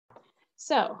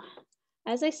So,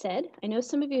 as I said, I know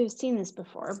some of you have seen this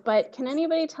before, but can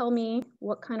anybody tell me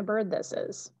what kind of bird this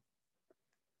is?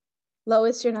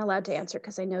 Lois, you're not allowed to answer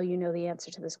because I know you know the answer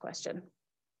to this question.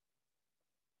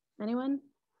 Anyone?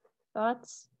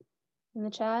 Thoughts in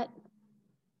the chat?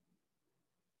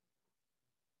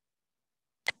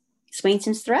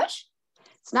 Swainson's thrush?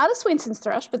 It's not a Swainson's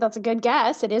thrush, but that's a good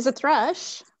guess. It is a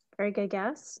thrush. Very good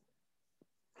guess.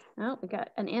 Oh, we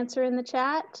got an answer in the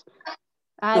chat.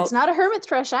 Nope. It's not a hermit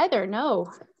thrush either,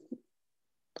 no.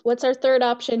 What's our third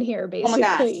option here, basically? Oh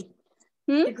my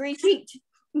gosh. The gray-cheeked.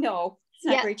 No, it's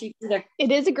not gray-cheeked either.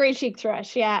 It is a gray-cheeked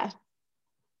thrush, yeah.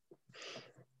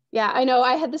 Yeah, I know,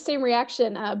 I had the same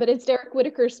reaction, but it's Derek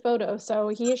Whitaker's photo, so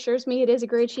he assures me it is a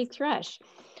gray-cheeked thrush.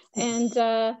 And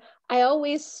I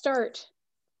always start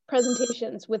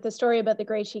presentations with a story about the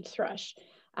gray-cheeked thrush.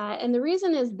 And the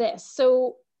reason is this.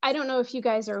 So I don't know if you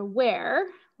guys are aware,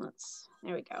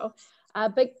 there we go.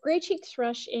 But gray-cheeked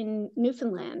thrush in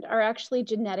Newfoundland are actually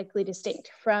genetically distinct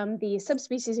from the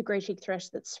subspecies of gray-cheeked thrush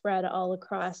that's spread all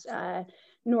across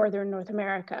northern North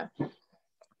America.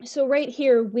 So right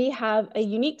here, we have a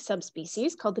unique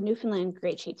subspecies called the Newfoundland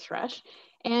gray-cheeked thrush.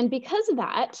 And because of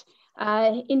that,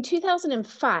 in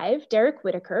 2005, Derek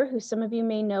Whitaker, who some of you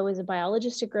may know is a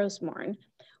biologist at Grossmorn,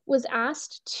 was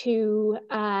asked to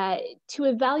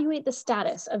evaluate the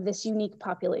status of this unique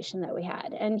population that we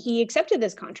had. And he accepted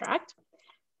this contract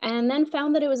and then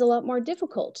found that it was a lot more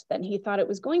difficult than he thought it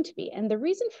was going to be. And the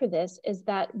reason for this is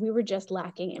that we were just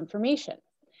lacking information.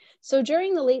 So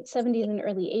during the late 70s and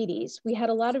early 80s, we had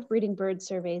a lot of breeding bird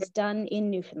surveys done in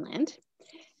Newfoundland.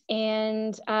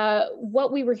 And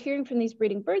what we were hearing from these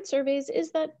breeding bird surveys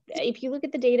is that if you look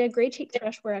at the data, gray-cheeked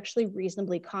thrush were actually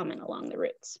reasonably common along the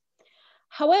routes.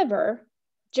 However,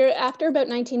 after about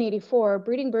 1984,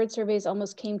 breeding bird surveys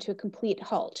almost came to a complete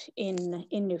halt in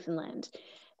Newfoundland.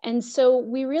 And so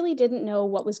we really didn't know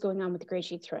what was going on with the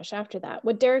gray-cheeked thrush after that.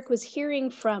 What Derek was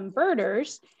hearing from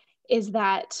birders is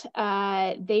that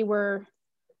they were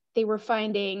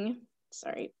finding,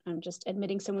 sorry, I'm just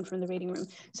admitting someone from the reading room.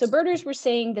 So birders were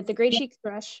saying that the gray-cheeked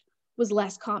thrush was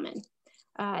less common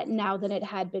now than it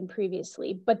had been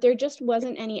previously, but there just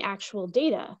wasn't any actual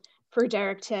data for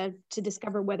Derek to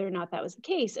discover whether or not that was the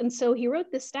case. And so he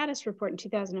wrote this status report in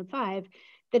 2005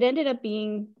 that ended up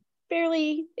being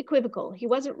fairly equivocal. He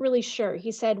wasn't really sure.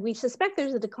 He said, we suspect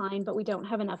there's a decline, but we don't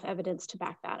have enough evidence to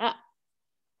back that up.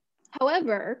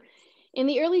 However, in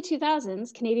the early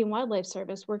 2000s, Canadian Wildlife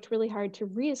Service worked really hard to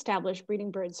reestablish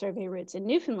breeding bird survey routes in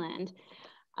Newfoundland.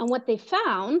 And what they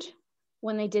found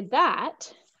when they did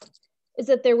that is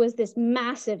that there was this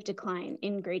massive decline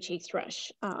in gray-cheeked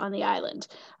thrush on the island.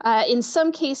 In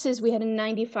some cases, we had a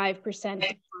 95%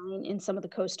 decline in some of the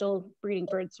coastal breeding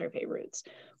bird survey routes,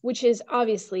 which is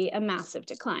obviously a massive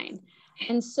decline.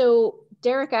 And so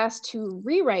Derek asked to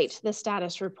rewrite the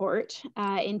status report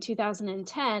in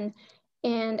 2010.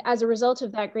 And as a result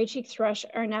of that, gray-cheeked thrush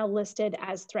are now listed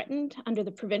as threatened under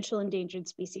the Provincial Endangered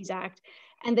Species Act.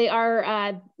 And they are,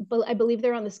 I believe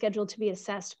they're on the schedule to be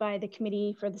assessed by the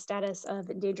Committee for the Status of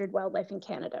Endangered Wildlife in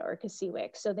Canada, or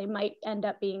CSIWIC. So they might end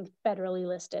up being federally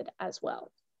listed as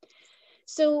well.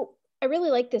 So I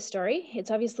really like this story. It's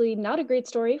obviously not a great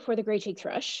story for the gray-cheeked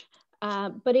thrush,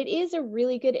 but it is a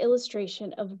really good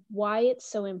illustration of why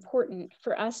it's so important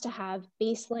for us to have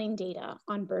baseline data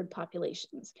on bird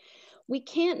populations. We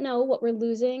can't know what we're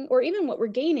losing or even what we're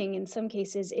gaining in some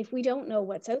cases if we don't know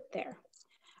what's out there.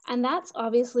 And that's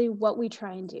obviously what we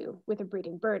try and do with a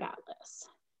breeding bird atlas.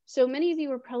 So many of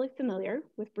you are probably familiar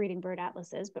with breeding bird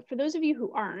atlases, but for those of you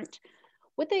who aren't,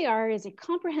 what they are is a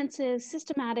comprehensive,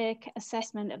 systematic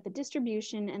assessment of the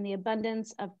distribution and the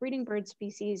abundance of breeding bird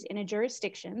species in a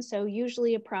jurisdiction, so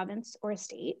usually a province or a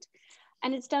state,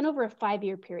 and it's done over a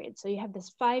 5-year period. So you have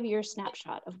this 5-year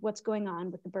snapshot of what's going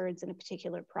on with the birds in a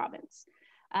particular province.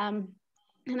 And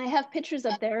I have pictures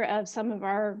up there of some of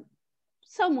our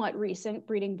somewhat recent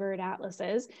breeding bird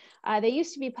atlases. They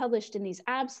used to be published in these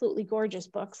absolutely gorgeous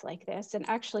books like this, and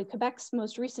actually Quebec's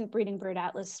most recent breeding bird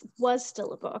atlas was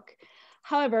still a book.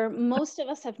 However, most of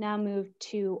us have now moved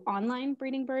to online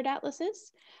breeding bird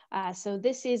atlases. So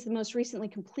this is the most recently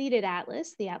completed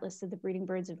atlas, the Atlas of the Breeding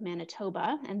Birds of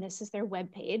Manitoba, and this is their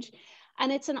webpage,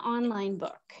 and it's an online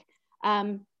book.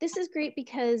 This is great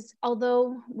because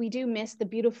although we do miss the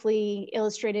beautifully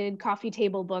illustrated coffee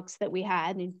table books that we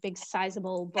had in big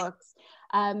sizable books,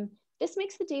 this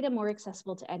makes the data more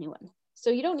accessible to anyone. So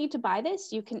you don't need to buy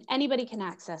this, anybody can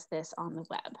access this on the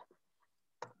web.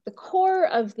 The core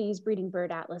of these breeding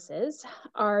bird atlases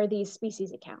are these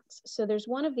species accounts. So there's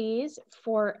one of these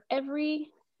for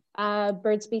every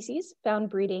bird species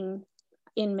found breeding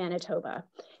in Manitoba.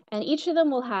 And each of them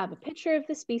will have a picture of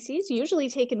the species, usually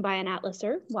taken by an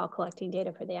atlaser while collecting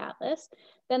data for the atlas.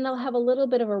 Then they'll have a little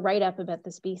bit of a write-up about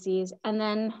the species. And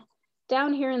then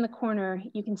down here in the corner,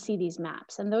 you can see these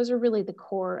maps. And those are really the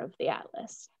core of the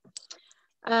atlas.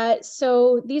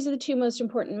 So these are the two most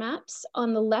important maps.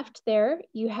 On the left there,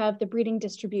 you have the breeding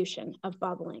distribution of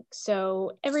bobolink.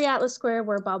 So every atlas square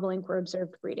where bobolink were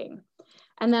observed breeding.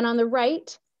 And then on the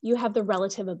right, you have the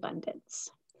relative abundance.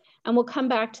 And we'll come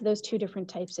back to those two different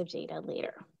types of data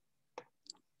later.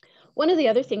 One of the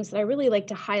other things that I really like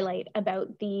to highlight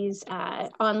about these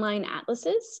online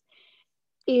atlases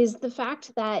is the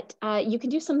fact that you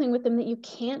can do something with them that you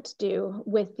can't do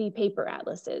with the paper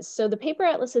atlases. So the paper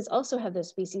atlases also have those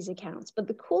species accounts, but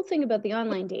the cool thing about the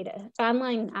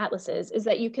online atlases is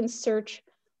that you can search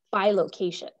by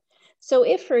location. So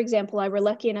if, for example, I were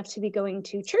lucky enough to be going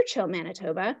to Churchill,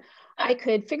 Manitoba, I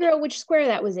could figure out which square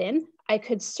that was in. I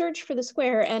could search for the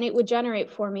square and it would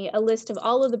generate for me a list of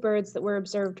all of the birds that were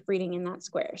observed breeding in that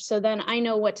square. So then I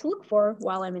know what to look for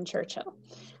while I'm in Churchill.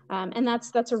 And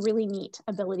that's a really neat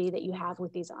ability that you have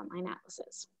with these online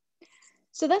atlases.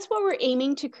 So that's what we're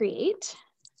aiming to create.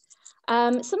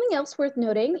 Something else worth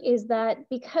noting is that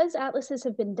because atlases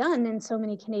have been done in so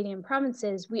many Canadian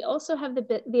provinces, we also have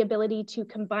the ability to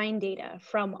combine data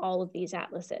from all of these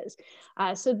atlases.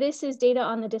 So this is data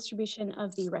on the distribution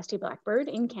of the rusty blackbird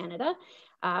in Canada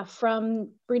from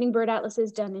breeding bird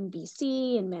atlases done in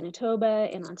BC, in Manitoba,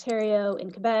 in Ontario, in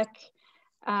Quebec.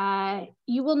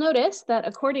 You will notice that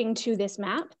according to this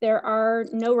map, there are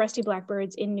no rusty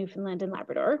blackbirds in Newfoundland and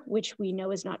Labrador, which we know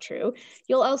is not true.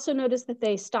 You'll also notice that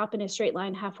they stop in a straight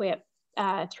line halfway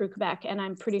up through Quebec, and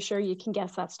I'm pretty sure you can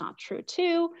guess that's not true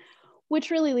too, which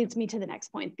really leads me to the next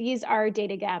point. These are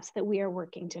data gaps that we are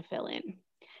working to fill in.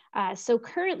 So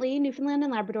currently, Newfoundland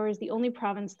and Labrador is the only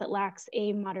province that lacks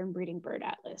a modern breeding bird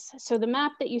atlas. So the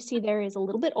map that you see there is a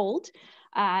little bit old.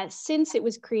 Since it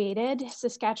was created,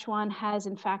 Saskatchewan has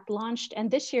in fact launched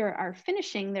and this year are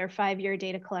finishing their 5-year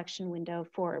data collection window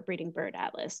for a breeding bird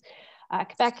atlas.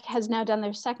 Quebec has now done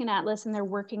their second atlas and they're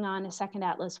working on a second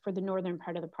atlas for the northern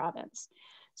part of the province.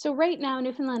 So right now,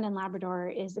 Newfoundland and Labrador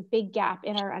is a big gap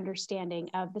in our understanding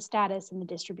of the status and the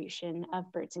distribution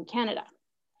of birds in Canada.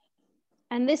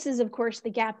 And this is, of course, the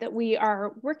gap that we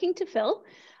are working to fill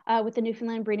with the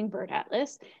Newfoundland Breeding Bird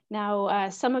Atlas. Now,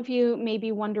 some of you may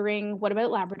be wondering, what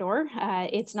about Labrador?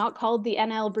 It's not called the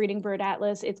NL Breeding Bird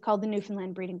Atlas, it's called the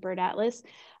Newfoundland Breeding Bird Atlas.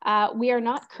 We are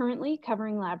not currently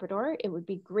covering Labrador. It would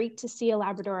be great to see a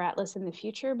Labrador Atlas in the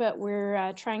future, but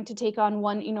we're trying to take on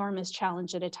one enormous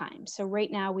challenge at a time. So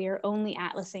right now we are only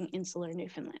atlasing insular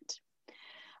Newfoundland.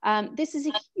 This is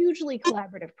a hugely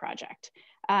collaborative project.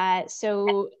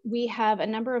 So we have a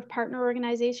number of partner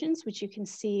organizations, which you can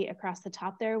see across the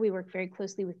top there. We work very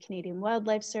closely with Canadian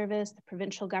Wildlife Service, the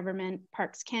provincial government,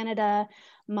 Parks Canada,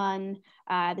 MUN,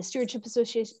 the Stewardship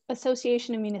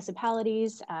Association of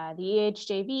Municipalities, the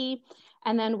EHJV,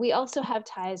 and then we also have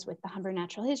ties with the Humber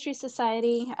Natural History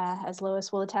Society, as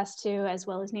Lois will attest to, as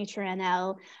well as Nature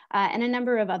NL, and a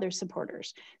number of other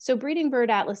supporters. So breeding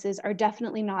bird atlases are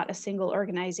definitely not a single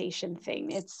organization thing.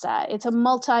 It's a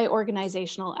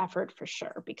multi-organizational effort for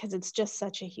sure, because it's just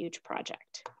such a huge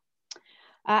project.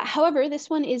 However, this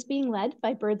one is being led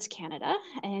by Birds Canada,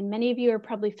 and many of you are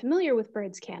probably familiar with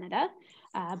Birds Canada.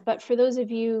 But for those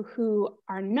of you who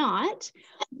are not,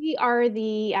 we are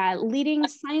the leading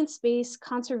science-based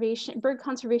bird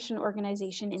conservation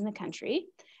organization in the country.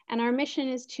 And our mission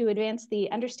is to advance the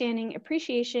understanding,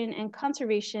 appreciation, and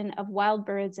conservation of wild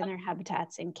birds and their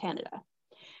habitats in Canada.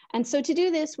 And so to do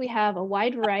this, we have a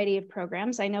wide variety of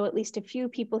programs. I know at least a few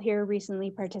people here recently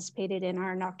participated in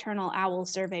our nocturnal owl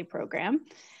survey program.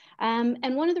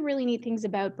 And one of the really neat things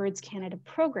about Birds Canada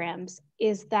programs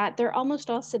is that they're almost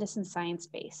all citizen science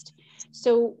based.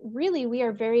 So really, we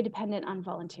are very dependent on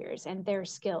volunteers and their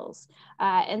skills.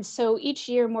 And so each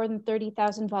year, more than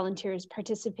 30,000 volunteers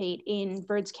participate in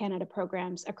Birds Canada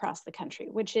programs across the country,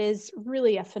 which is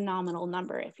really a phenomenal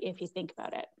number if you think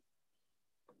about it.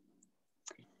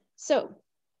 So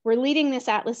we're leading this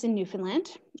atlas in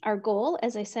Newfoundland. Our goal,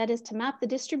 as I said, is to map the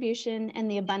distribution and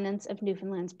the abundance of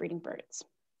Newfoundland's breeding birds.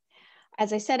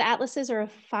 As I said, atlases are a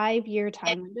 5-year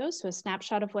time window, so a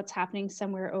snapshot of what's happening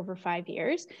somewhere over 5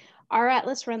 years. Our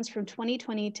atlas runs from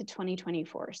 2020 to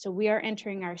 2024. So we are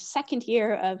entering our 2nd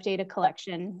year of data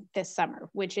collection this summer,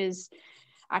 which is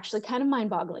actually kind of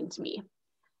mind-boggling to me.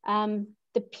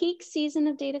 The peak season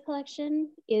of data collection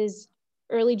is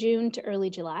early June to early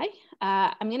July.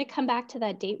 I'm going to come back to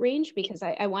that date range because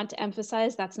I want to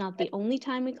emphasize that's not the only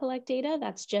time we collect data,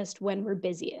 that's just when we're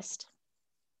busiest.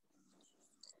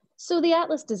 So the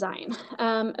atlas design.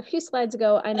 A few slides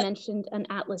ago, I mentioned an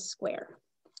atlas square.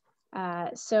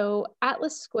 So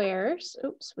Atlas squares,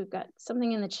 oops, we've got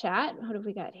something in the chat. What have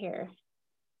we got here?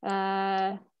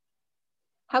 How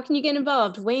can you get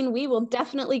involved? Wayne, we will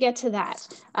definitely get to that.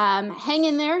 Hang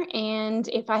in there, and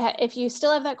if you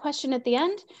still have that question at the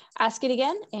end, ask it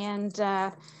again,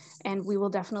 and we will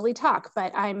definitely talk,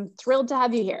 but I'm thrilled to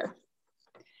have you here.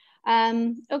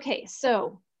 Okay,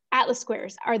 so Atlas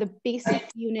squares are the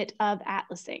basic unit of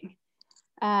atlasing.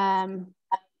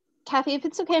 Kathy, if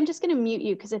it's okay, I'm just going to mute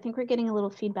you because I think we're getting a little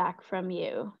feedback from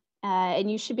you,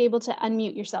 and you should be able to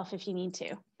unmute yourself if you need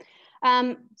to.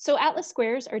 So Atlas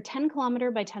squares are 10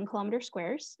 kilometer by 10 kilometer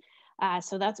squares.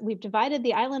 So we've divided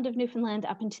the island of Newfoundland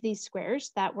up into these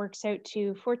squares. That works out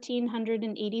to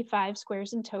 1,485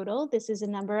 squares in total. This is a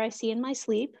number I see in my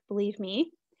sleep, believe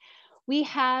me. We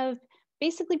have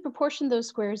basically proportioned those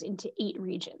squares into 8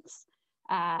 regions.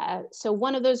 So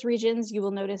one of those regions you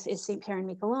will notice is St. Pierre and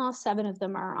Miquelon. 7 of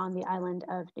them are on the island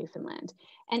of Newfoundland.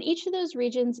 And each of those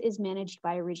regions is managed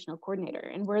by a regional coordinator.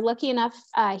 And we're lucky enough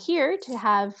here to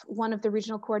have one of the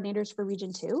regional coordinators for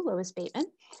Region 2, Lois Bateman.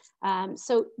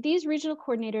 So these regional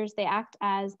coordinators, they act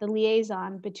as the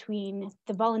liaison between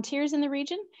the volunteers in the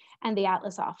region and the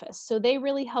Atlas office. So they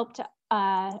really help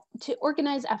to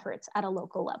organize efforts at a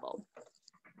local level.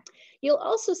 You'll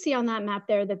also see on that map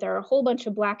there that there are a whole bunch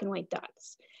of black and white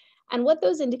dots. And what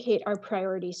those indicate are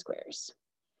priority squares.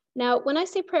 Now, when I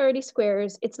say priority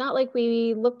squares, it's not like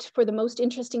we looked for the most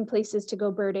interesting places to go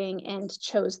birding and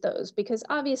chose those, because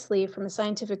obviously from a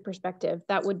scientific perspective,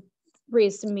 that would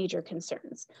raise some major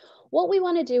concerns. What we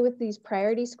want to do with these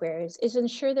priority squares is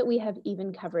ensure that we have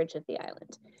even coverage of the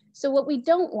island. So what we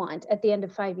don't want at the end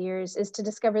of 5 years is to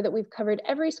discover that we've covered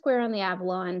every square on the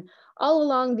Avalon, all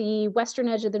along the western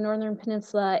edge of the Northern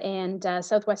Peninsula and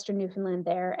southwestern Newfoundland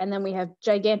there, and then we have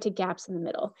gigantic gaps in the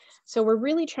middle. So we're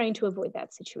really trying to avoid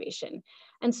that situation.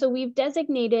 And so we've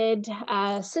designated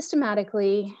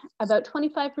systematically about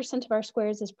 25% of our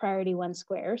squares as priority 1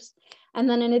 squares, and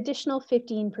then an additional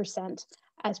 15%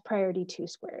 as priority 2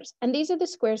 squares. And these are the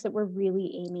squares that we're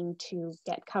really aiming to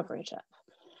get coverage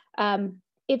of.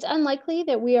 It's unlikely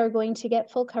that we are going to get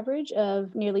full coverage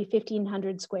of nearly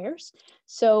 1,500 squares.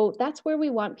 So that's where we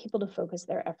want people to focus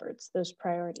their efforts, those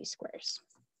priority squares.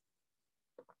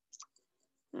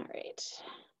 All right.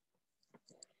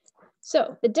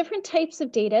 So the different types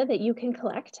of data that you can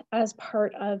collect as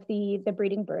part of the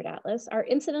Breeding Bird Atlas are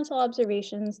incidental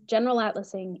observations, general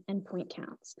atlasing, and point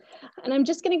counts. And I'm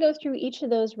just going to go through each of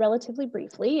those relatively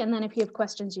briefly, and then if you have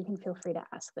questions, you can feel free to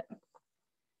ask them.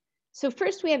 So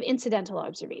first we have incidental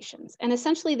observations, and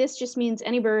essentially this just means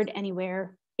any bird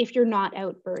anywhere if you're not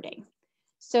out birding.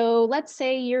 So let's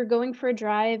say you're going for a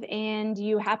drive and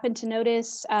you happen to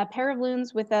notice a pair of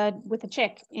loons with a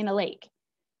chick in a lake.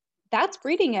 That's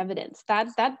breeding evidence.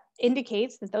 That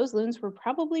indicates that those loons were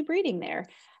probably breeding there.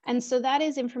 And so that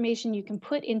is information you can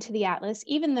put into the atlas,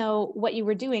 even though what you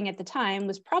were doing at the time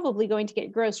was probably going to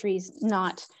get groceries,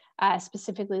 not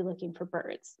specifically looking for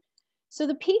birds. So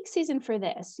the peak season for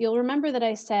this, you'll remember that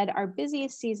I said our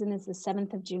busiest season is the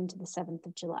 7th of June to the 7th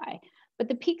of July. But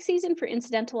the peak season for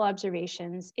incidental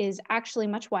observations is actually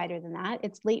much wider than that.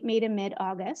 It's late May to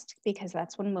mid-August, because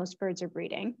that's when most birds are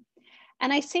breeding.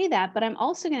 And I say that, but I'm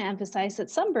also going to emphasize that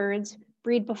some birds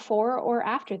breed before or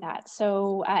after that.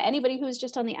 So anybody who was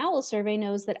just on the owl survey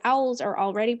knows that owls are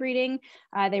already breeding.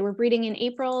 They were breeding in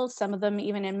April, some of them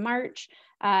even in March.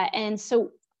 And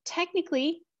so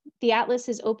technically, the Atlas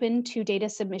is open to data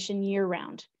submission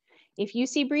year-round. If you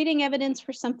see breeding evidence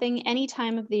for something any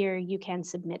time of the year, you can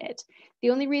submit it. The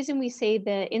only reason we say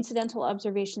the incidental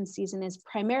observation season is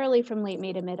primarily from late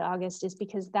May to mid-August is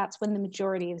because that's when the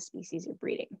majority of species are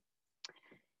breeding.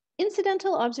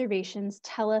 Incidental observations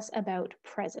tell us about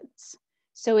presence.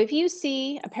 So if you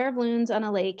see a pair of loons on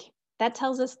a lake, that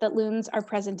tells us that loons are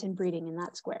present and breeding in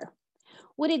that square.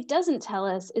 What it doesn't tell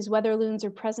us is whether loons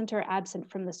are present or absent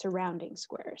from the surrounding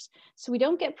squares. So we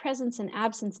don't get presence and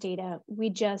absence data, we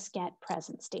just get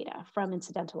presence data from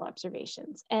incidental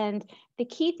observations. And the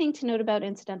key thing to note about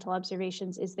incidental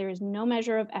observations is there is no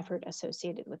measure of effort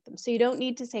associated with them. So you don't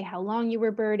need to say how long you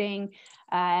were birding,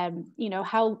 how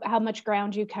much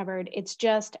ground you covered. It's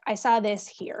just, I saw this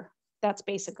here. That's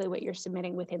basically what you're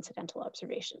submitting with incidental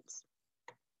observations.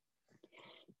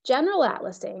 General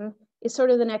atlasing is sort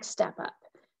of the next step up.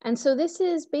 And so this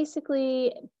is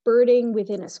basically birding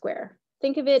within a square.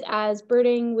 Think of it as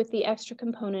birding with the extra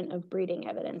component of breeding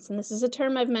evidence. And this is a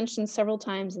term I've mentioned several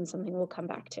times and something we'll come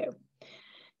back to.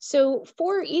 So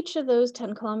for each of those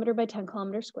 10 kilometer by 10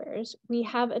 kilometer squares, we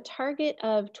have a target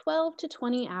of 12 to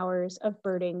 20 hours of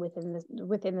birding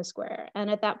within the square. And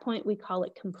at that point, we call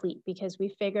it complete because we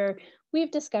figure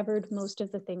we've discovered most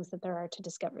of the things that there are to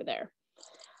discover there.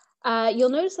 You'll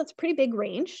notice that's a pretty big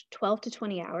range, 12 to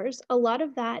 20 hours. A lot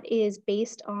of that is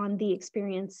based on the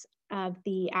experience of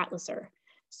the atlaser.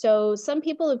 So some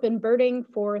people have been birding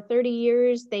for 30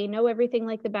 years. They know everything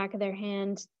like the back of their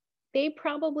hand. They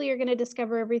probably are going to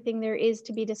discover everything there is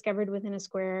to be discovered within a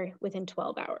square within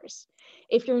 12 hours.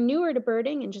 If you're newer to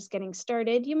birding and just getting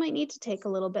started, you might need to take a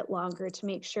little bit longer to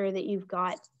make sure that you've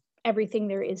got everything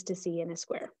there is to see in a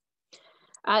square.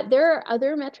 There are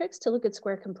other metrics to look at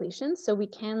square completion. So we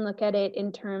can look at it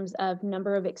in terms of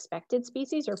number of expected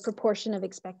species or proportion of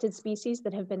expected species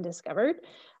that have been discovered.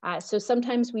 So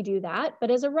sometimes we do that,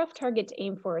 but as a rough target to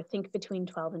aim for, think between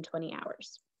 12 and 20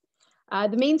 hours.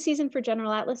 The main season for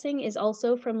general atlasing is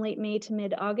also from late May to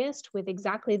mid-August, with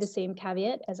exactly the same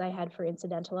caveat as I had for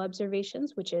incidental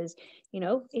observations, which is,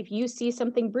 if you see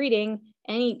something breeding,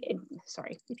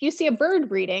 if you see a bird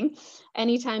breeding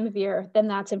any time of year, then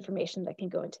that's information that can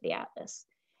go into the atlas.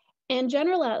 And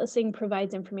general atlasing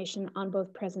provides information on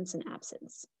both presence and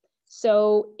absence.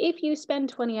 So if you spend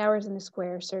 20 hours in a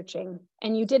square searching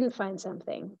and you didn't find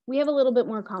something, we have a little bit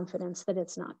more confidence that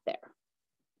it's not there.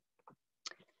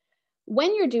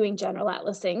 When you're doing general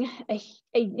atlasing, an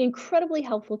incredibly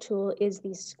helpful tool is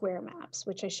these square maps,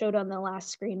 which I showed on the last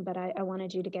screen, but I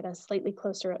wanted you to get a slightly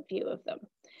closer up view of them.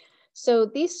 So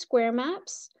these square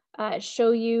maps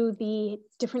show you the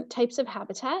different types of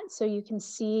habitat. So you can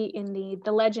see in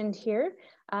the legend here,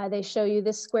 they show you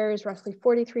this square is roughly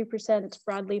 43%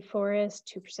 broadleaf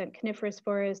forest, 2% coniferous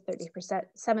forest,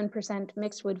 7%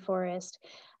 mixed wood forest.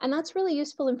 And that's really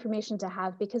useful information to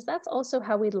have because that's also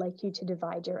how we'd like you to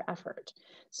divide your effort.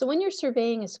 So when you're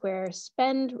surveying a square,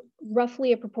 spend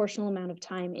roughly a proportional amount of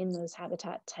time in those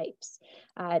habitat types.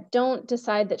 Don't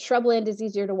decide that shrubland is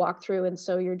easier to walk through and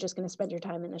so you're just going to spend your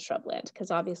time in the shrubland because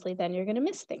obviously then you're going to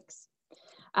miss things.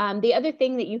 The other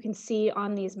thing that you can see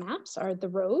on these maps are the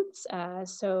roads.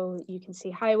 So you can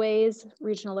see highways,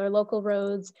 regional or local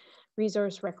roads,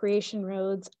 resource recreation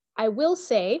roads. I will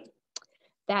say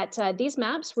that these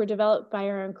maps were developed by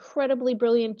our incredibly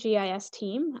brilliant GIS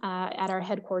team at our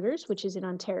headquarters, which is in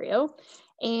Ontario.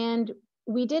 And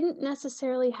we didn't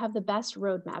necessarily have the best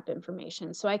roadmap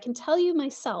information. So I can tell you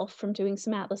myself from doing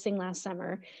some atlasing last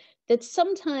summer that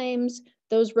sometimes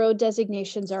those road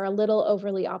designations are a little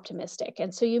overly optimistic.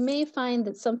 And so you may find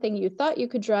that something you thought you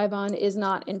could drive on is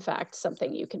not, in fact,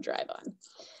 something you can drive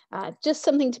on. Just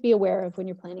something to be aware of when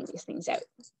you're planning these things out.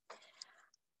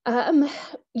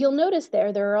 You'll notice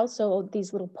there are also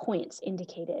these little points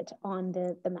indicated on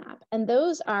the map, and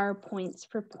those are points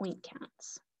for point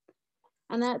counts.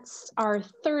 And that's our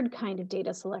third kind of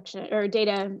data selection or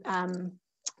data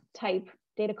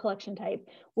collection type,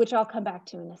 which I'll come back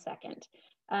to in a second.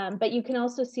 But you can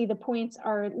also see the points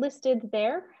are listed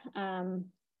there.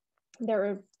 There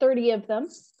are 30 of them,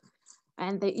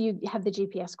 and that you have the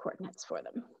GPS coordinates for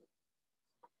them.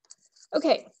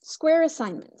 Okay, square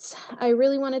assignments. I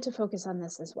really wanted to focus on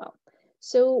this as well.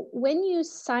 So when you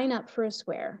sign up for a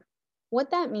square,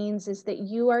 what that means is that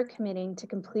you are committing to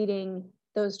completing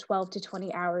those 12 to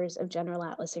 20 hours of general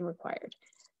atlasing required.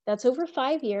 That's over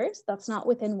 5 years. That's not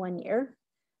within 1 year.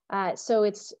 So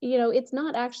it's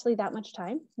not actually that much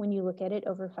time when you look at it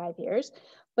over 5 years,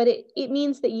 but it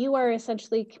means that you are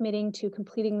essentially committing to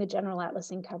completing the general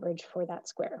atlasing coverage for that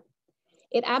square.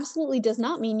 It absolutely does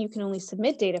not mean you can only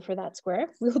submit data for that square.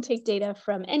 We'll take data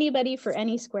from anybody for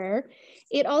any square.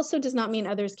 It also does not mean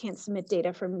others can't submit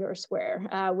data from your square,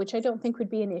 which I don't think would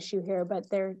be an issue here, but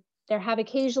there have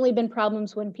occasionally been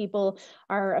problems when people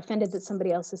are offended that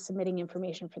somebody else is submitting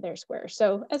information for their square.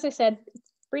 So as I said,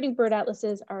 breeding bird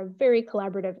atlases are a very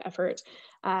collaborative effort,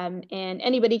 and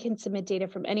anybody can submit data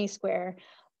from any square.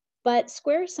 But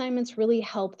square assignments really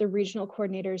help the regional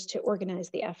coordinators to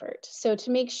organize the effort. So to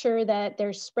make sure that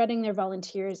they're spreading their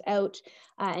volunteers out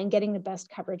and getting the best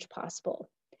coverage possible.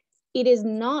 It is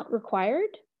not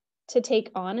required to take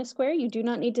on a square. You do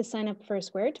not need to sign up for a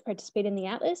square to participate in the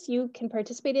Atlas. You can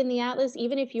participate in the Atlas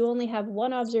even if you only have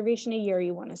one observation a year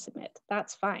you want to submit.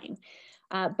 That's fine.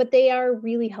 But they are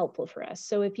really helpful for us.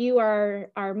 So if you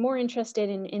are more interested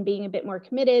in being a bit more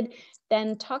committed,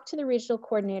 then talk to the regional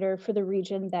coordinator for the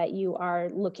region that you are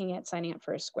looking at signing up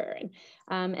for a square in.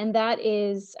 And that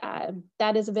is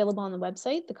available on the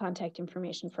website, the contact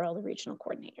information for all the regional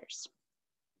coordinators.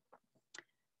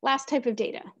 Last type of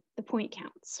data, the point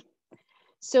counts.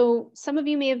 So some of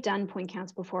you may have done point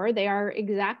counts before. They are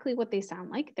exactly what they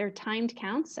sound like. They're timed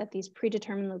counts at these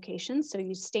predetermined locations. So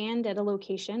you stand at a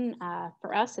location,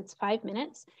 for us, it's 5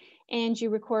 minutes, and you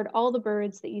record all the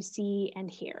birds that you see and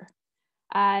hear.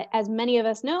 As many of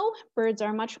us know, birds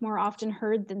are much more often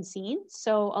heard than seen.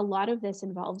 So a lot of this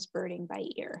involves birding by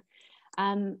ear.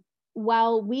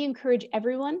 while we encourage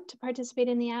everyone to participate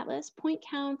in the Atlas, point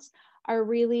counts are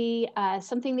really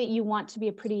something that you want to be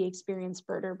a pretty experienced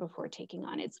birder before taking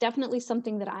on. It's definitely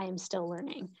something that I am still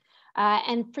learning.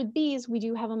 And for these, we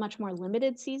do have a much more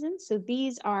limited season. So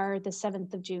these are the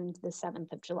 7th of June to the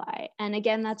 7th of July. And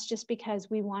again, that's just because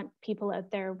we want people out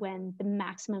there when the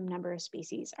maximum number of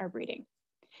species are breeding.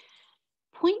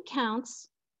 Point counts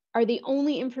are the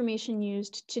only information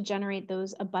used to generate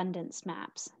those abundance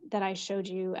maps that I showed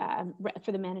you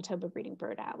for the Manitoba Breeding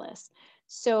Bird Atlas.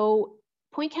 So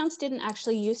point counts didn't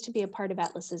actually used to be a part of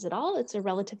atlases at all. It's a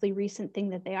relatively recent thing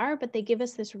that they are, but they give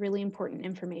us this really important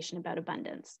information about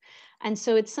abundance. And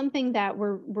so it's something that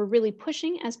we're really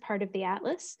pushing as part of the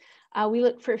atlas. We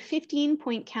look for 15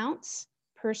 point counts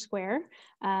per square.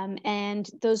 And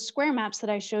those square maps that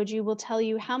I showed you will tell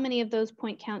you how many of those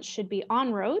point counts should be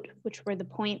on road, which were the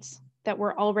points that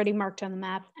were already marked on the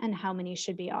map, and how many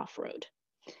should be off road.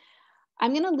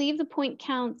 I'm going to leave the point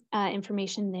count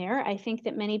information there. I think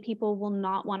that many people will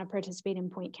not want to participate in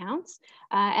point counts.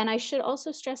 And I should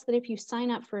also stress that if you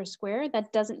sign up for a square,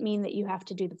 that doesn't mean that you have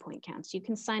to do the point counts. You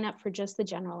can sign up for just the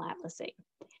general atlasing.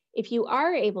 If you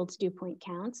are able to do point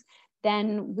counts,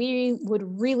 then we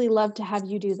would really love to have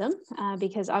you do them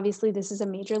because obviously this is a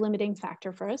major limiting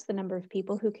factor for us, the number of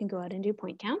people who can go out and do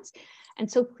point counts. And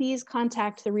so please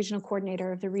contact the regional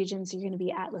coordinator of the regions you're going to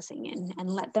be atlasing in and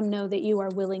let them know that you are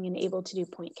willing and able to do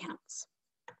point counts.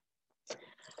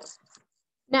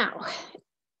 Now,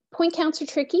 point counts are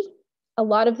tricky. A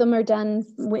lot of them are done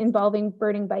involving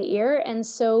birding by ear. And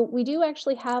so we do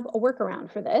actually have a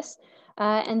workaround for this.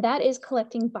 And that is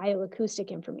collecting bioacoustic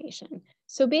information.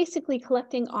 So basically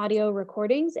collecting audio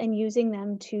recordings and using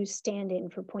them to stand in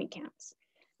for point counts.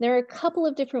 There are a couple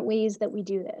of different ways that we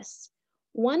do this.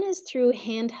 One is through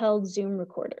handheld Zoom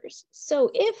recorders. So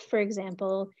if, for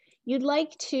example, you'd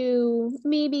like to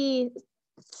maybe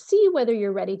see whether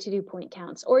you're ready to do point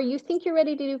counts, or you think you're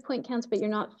ready to do point counts, but you're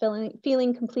not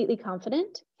feeling completely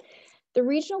confident, the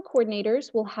regional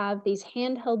coordinators will have these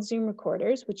handheld Zoom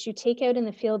recorders, which you take out in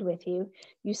the field with you.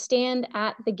 You stand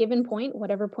at the given point,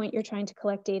 whatever point you're trying to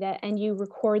collect data, and you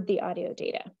record the audio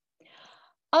data.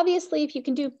 Obviously, if you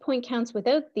can do point counts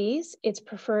without these, it's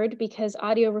preferred because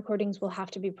audio recordings will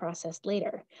have to be processed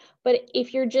later. But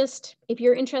if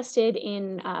you're interested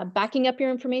in backing up your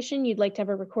information, you'd like to have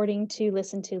a recording to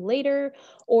listen to later,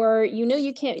 or you know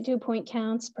you can't do point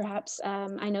counts, perhaps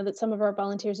I know that some of our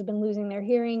volunteers have been losing their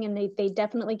hearing and they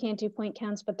definitely can't do point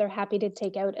counts, but they're happy to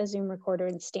take out a Zoom recorder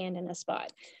and stand in a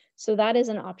spot. So that is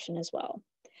an option as well.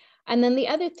 And then the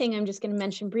other thing I'm just going to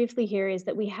mention briefly here is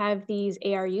that we have these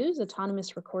ARUs,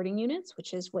 autonomous recording units,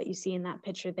 which is what you see in that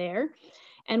picture there.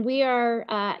 And we are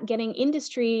getting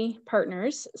industry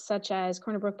partners such as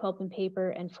Corner Brook Pulp and Paper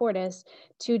and Fortis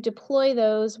to deploy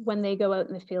those when they go out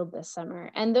in the field this summer.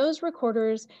 And those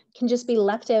recorders can just be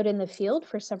left out in the field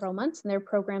for several months, and they're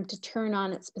programmed to turn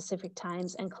on at specific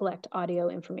times and collect audio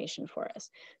information for us.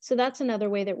 So that's another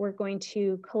way that we're going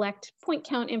to collect point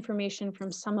count information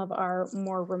from some of our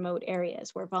more remote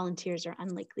areas where volunteers are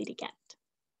unlikely to get.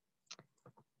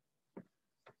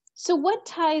 So what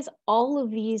ties all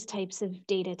of these types of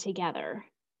data together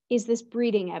is this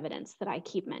breeding evidence that I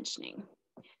keep mentioning.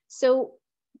 So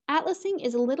atlasing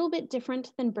is a little bit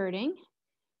different than birding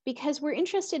because we're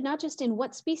interested not just in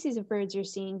what species of birds you're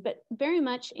seeing, but very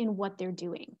much in what they're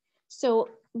doing. So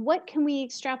what can we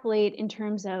extrapolate in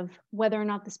terms of whether or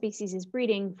not the species is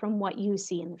breeding from what you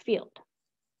see in the field?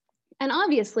 And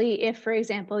obviously, if, for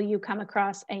example, you come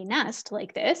across a nest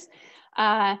like this,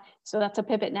 so that's a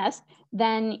pipit nest,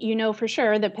 then you know for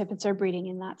sure that pipits are breeding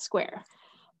in that square.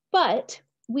 But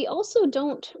we also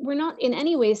we're not in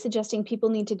any way suggesting people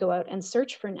need to go out and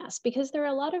search for nests because there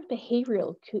are a lot of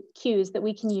behavioral cues that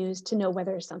we can use to know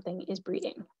whether something is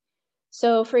breeding.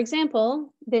 So for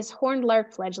example, this horned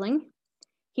lark fledgling,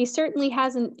 he certainly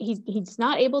he's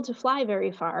not able to fly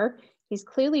very far. He's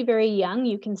clearly very young.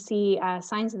 You can see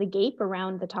signs of the gape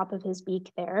around the top of his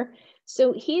beak there.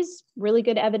 So he's really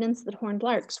good evidence that horned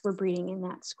larks were breeding in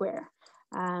that square.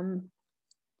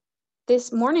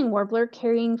 This mourning warbler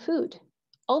carrying food,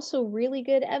 also really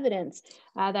good evidence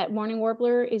that mourning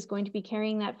warbler is going to be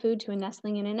carrying that food to a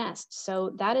nestling in a nest. So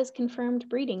that is confirmed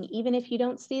breeding, even if you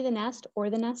don't see the nest or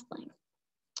the nestling.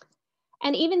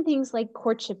 And even things like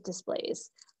courtship displays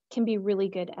can be really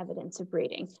good evidence of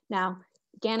breeding. Now,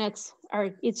 gannets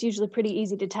it's usually pretty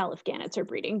easy to tell if gannets are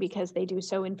breeding because they do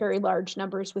so in very large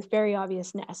numbers with very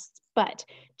obvious nests. But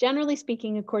generally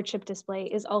speaking, a courtship display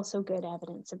is also good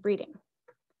evidence of breeding.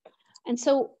 And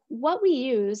so what we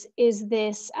use is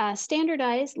this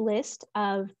standardized list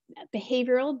of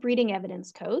behavioral breeding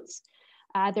evidence codes.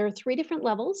 There are 3 different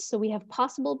levels. So we have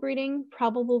possible breeding,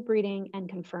 probable breeding, and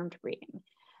confirmed breeding.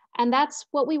 And that's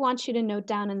what we want you to note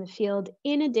down in the field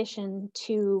in addition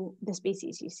to the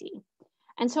species you see.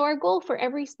 And so our goal for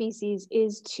every species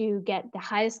is to get the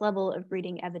highest level of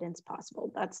breeding evidence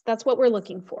possible. That's what we're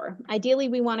looking for. Ideally,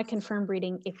 we want to confirm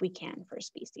breeding if we can for a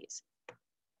species.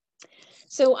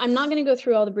 So I'm not going to go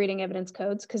through all the breeding evidence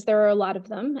codes because there are a lot of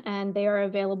them, and they are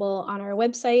available on our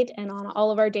website and on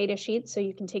all of our data sheets, so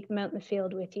you can take them out in the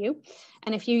field with you.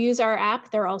 And if you use our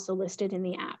app, they're also listed in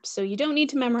the app. So you don't need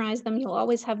to memorize them, you'll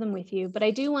always have them with you, but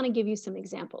I do want to give you some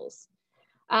examples.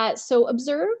 So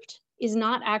observed is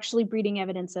not actually breeding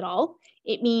evidence at all.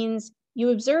 It means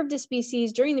you observed a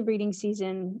species during the breeding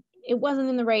season, it wasn't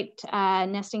in the right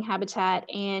nesting habitat,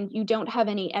 and you don't have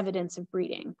any evidence of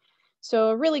breeding. So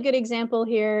a really good example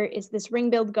here is this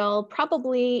ring-billed gull,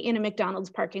 probably in a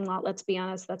McDonald's parking lot, let's be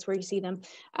honest, that's where you see them.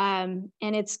 And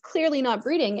it's clearly not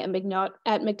breeding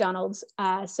at McDonald's,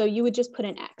 so you would just put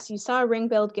an X. You saw a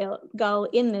ring-billed gull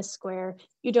in this square,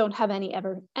 you don't have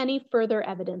any further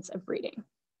evidence of breeding.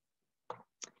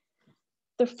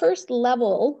 The first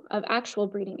level of actual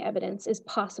breeding evidence is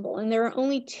possible, and there are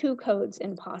only 2 codes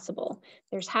in possible.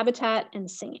 There's habitat and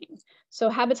singing. So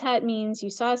habitat means you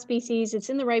saw a species,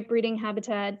 it's in the right breeding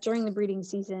habitat during the breeding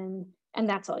season, and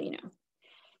that's all you know.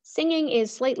 Singing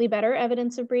is slightly better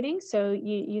evidence of breeding. So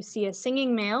you see a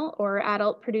singing male or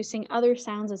adult producing other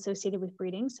sounds associated with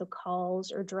breeding, so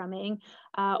calls or drumming,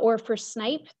 or for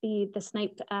snipe, the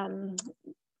snipe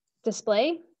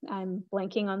display. I'm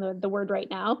blanking on the word right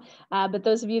now, but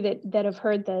those of you that have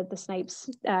heard the snipes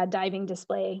diving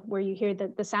display, where you hear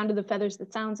the sound of the feathers,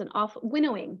 that sounds an awful,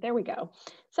 winnowing, there we go.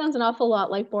 Sounds an awful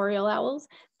lot like boreal owls.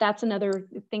 That's another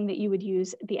thing that you would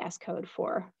use the S code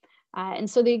for. And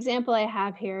so the example I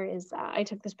have here is I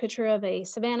took this picture of a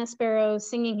savanna sparrow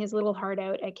singing his little heart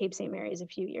out at Cape St. Mary's a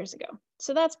few years ago.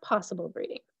 So that's possible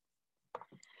breeding.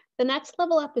 The next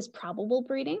level up is probable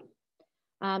breeding.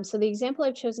 So the example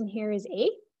I've chosen here is A,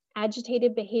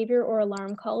 agitated behavior or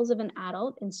alarm calls of an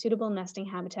adult in suitable nesting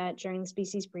habitat during the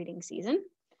species breeding season.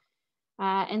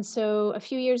 And so a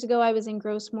few years ago, I was in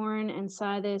Grossmorn and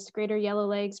saw this greater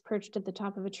yellowlegs perched at the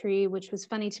top of a tree, which was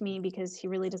funny to me because he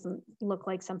really doesn't look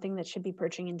like something that should be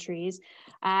perching in trees.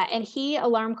 And he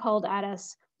alarm called at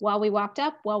us while we walked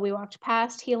up, while we walked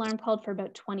past. He alarm called for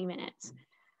about 20 minutes.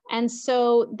 And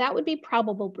so that would be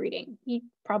probable breeding. He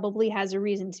probably has a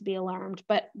reason to be alarmed,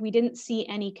 but we didn't see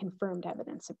any confirmed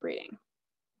evidence of breeding.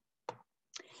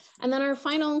 And then our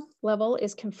final level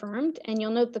is confirmed, and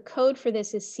you'll note the code for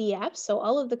this is CF. So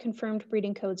all of the confirmed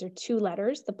breeding codes are 2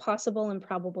 letters. The possible and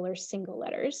probable are single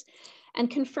letters. And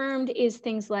confirmed is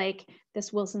things like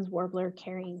this Wilson's warbler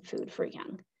carrying food for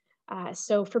young.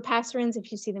 So for passerines,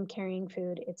 if you see them carrying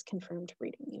food, it's confirmed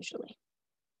breeding usually.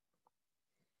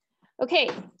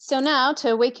 Okay, so now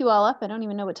to wake you all up, I don't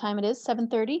even know what time it is,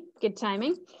 7:30, good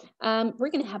timing. We're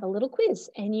gonna have a little quiz,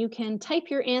 and you can type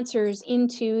your answers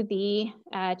into the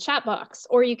chat box,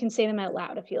 or you can say them out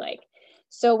loud if you like.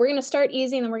 So we're gonna start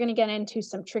easy, and then we're gonna get into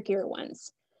some trickier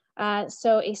ones.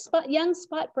 So a young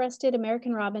spot-breasted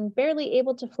American robin, barely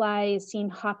able to fly, is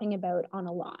seen hopping about on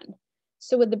a lawn.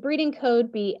 So would the breeding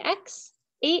code be X,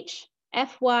 H,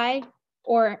 FY,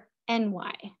 or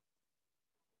NY?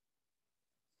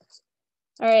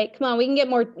 All right, come on, we can get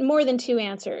more than 2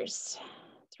 answers.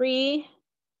 3,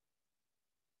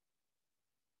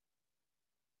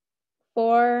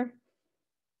 4.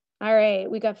 All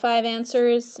right, we got 5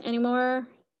 answers. Any more?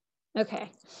 Okay.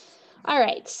 All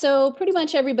right, so pretty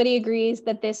much everybody agrees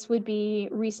that this would be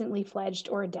recently fledged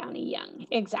or downy young.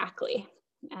 Exactly.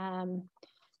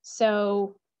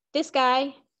 So this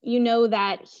guy, you know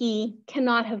that he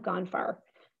cannot have gone far.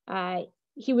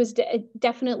 He was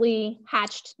definitely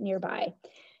hatched nearby.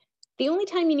 The only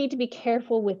time you need to be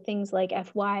careful with things like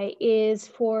FY is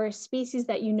for species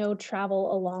that you know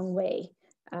travel a long way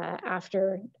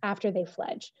after they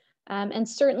fledge. And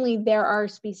certainly there are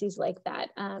species like that.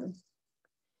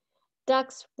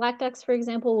 Ducks, black ducks, for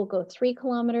example, will go 3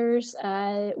 kilometers.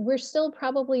 We're still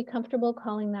probably comfortable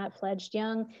calling that fledged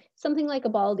young. Something like a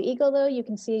bald eagle, though, you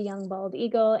can see a young bald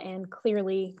eagle, and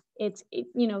clearly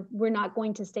we're not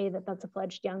going to say that that's a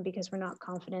fledged young because we're not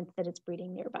confident that it's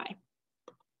breeding nearby.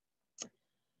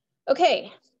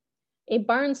 Okay, a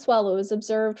barn swallow is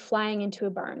observed flying into a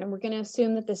barn, and we're going to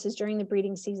assume that this is during the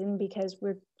breeding season because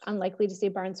we're unlikely to see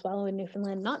a barn swallow in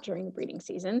Newfoundland not during the breeding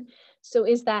season. So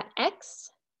is that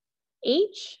X,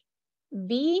 H,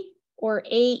 V, or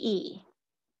AE?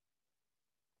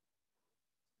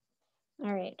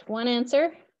 All right, 1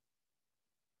 answer.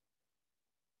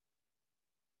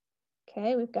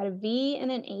 Okay, we've got a V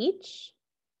and an H.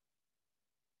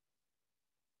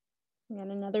 We got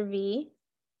another V.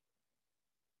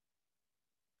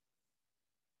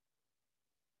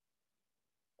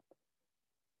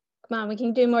 Come on, we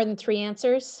can do more than 3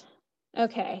 answers.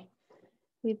 Okay,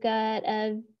 we've got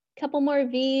a couple more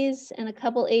V's and a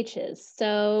couple H's.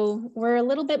 So we're a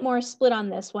little bit more split on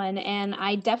this one, and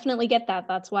I definitely get that.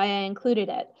 That's why I included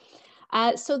it.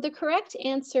 So the correct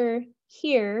answer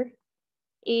here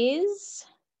is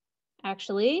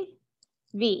actually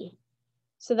V.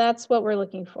 So that's what we're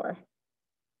looking for.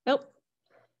 Nope.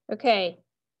 Okay,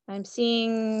 I'm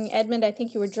seeing, Edmund, I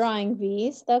think you were drawing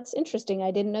V's. That's interesting. I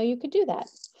didn't know you could do that.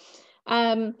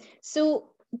 So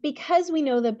because we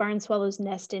know that barn swallows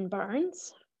nest in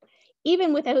barns,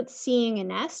 even without seeing a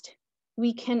nest,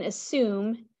 we can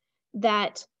assume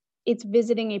that it's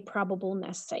visiting a probable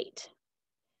nest site.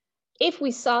 If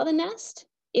we saw the nest,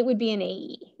 it would be an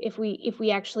AE if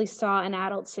we actually saw an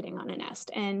adult sitting on a nest.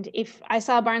 And if I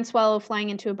saw a barn swallow flying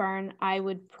into a barn, I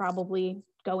would probably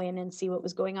go in and see what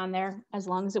was going on there, as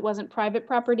long as it wasn't private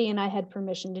property and I had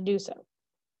permission to do so.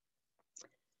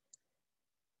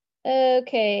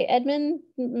 Okay, Edmund,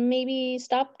 maybe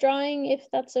stop drawing if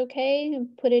that's okay,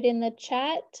 and put it in the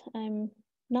chat. I'm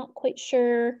not quite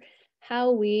sure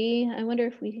how I wonder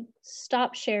if we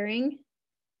stop sharing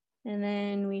and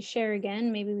then we share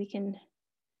again, maybe we can,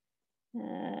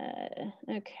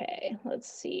 okay,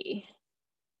 let's see.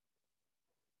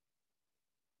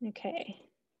 Okay.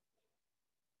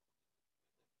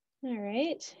 All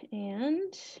right,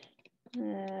 and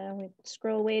we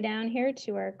scroll way down here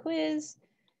to our quiz.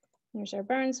 There's our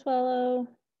barn swallow.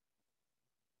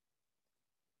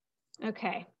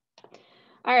 Okay.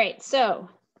 All right, so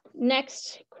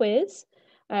next quiz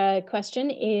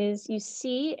question is, you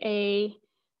see a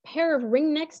pair of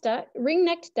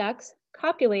ring-necked ducks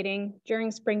copulating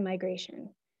during spring migration.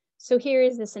 So here,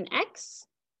 is this an X,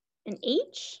 an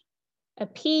H, a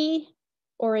P,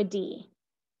 or a D?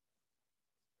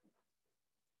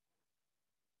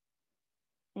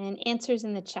 And answers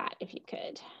in the chat if you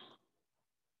could.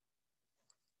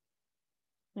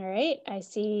 All right, I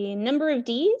see a number of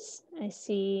Ds. I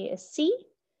see a C,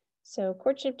 so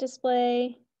courtship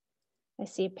display. I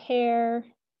see a pair.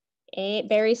 A,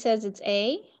 Barry says it's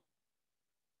A.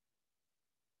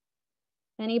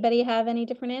 Anybody have any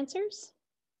different answers?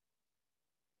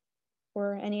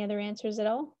 Or any other answers at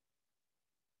all?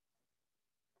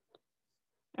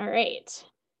 All right,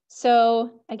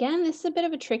 so again, this is a bit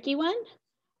of a tricky one.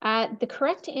 The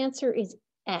correct answer is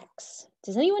X.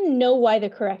 Does anyone know why the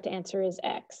correct answer is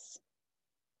X?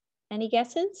 Any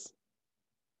guesses?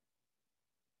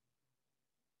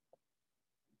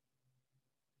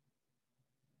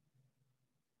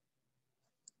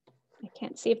 I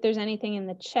can't see if there's anything in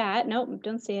the chat. Nope,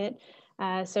 don't see it.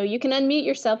 So you can unmute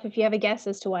yourself if you have a guess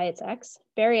as to why it's X.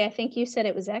 Barry, I think you said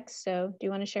it was X, so do you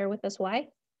want to share with us why?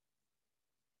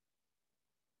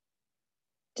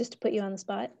 Just to put you on the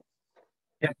spot.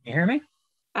 Yeah, can you hear me?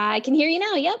 I can hear you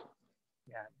now, yep.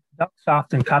 Yeah, ducks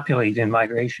often copulate in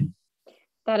migration.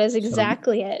 That is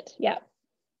exactly it, yeah.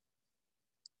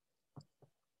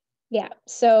 Yeah,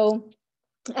 so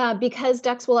because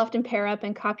ducks will often pair up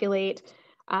and copulate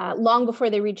long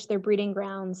before they reach their breeding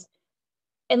grounds,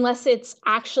 unless it's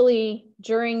actually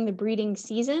during the breeding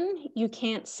season, you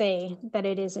can't say that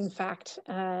it is in fact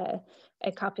a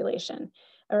copulation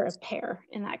or a pair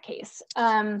in that case,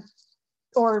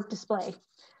 or display.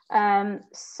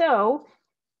 So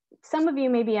some of you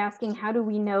may be asking, how do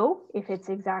we know if it's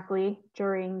exactly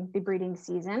during the breeding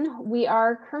season? We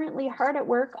are currently hard at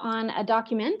work on a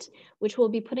document, which we'll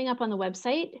be putting up on the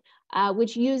website,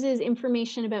 which uses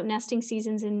information about nesting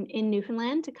seasons in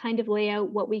Newfoundland to kind of lay out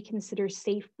what we consider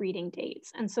safe breeding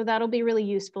dates. And so that'll be really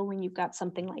useful when you've got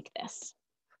something like this.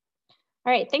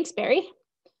 All right, thanks, Barry.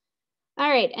 All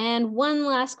right, and one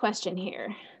last question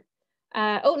here.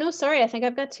 Oh, no, sorry, I think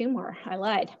I've got 2 more. I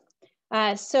lied.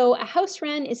 So a house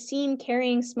wren is seen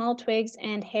carrying small twigs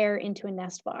and hair into a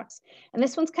nest box. And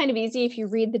this one's kind of easy if you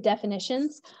read the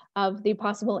definitions of the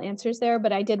possible answers there,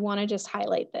 but I did want to just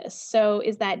highlight this. So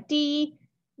is that D,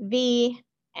 V,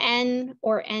 N,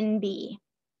 or NB?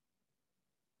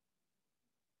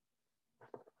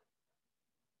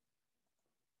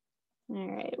 All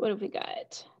right, what have we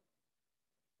got?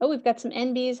 Oh, we've got some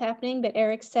NBs happening, but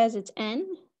Eric says it's N.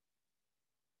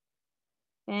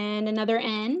 And another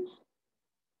N.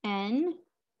 N.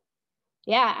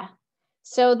 Yeah.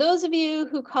 So those of you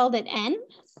who called it N,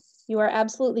 you are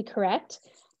absolutely correct.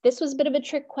 This was a bit of a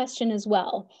trick question as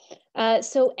well.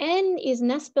 So N is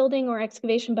nest building or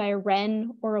excavation by a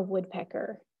wren or a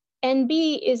woodpecker.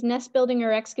 NB is nest building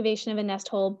or excavation of a nest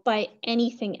hole by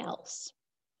anything else.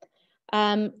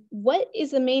 What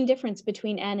is the main difference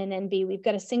between N and NB? We've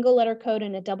got a single letter code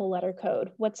and a double letter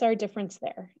code. What's our difference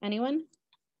there? Anyone?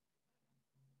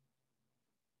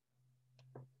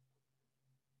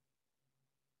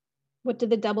 What do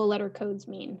the double letter codes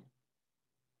mean?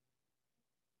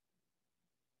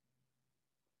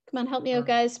 Come on, help me out,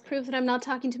 guys. Prove that I'm not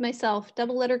talking to myself.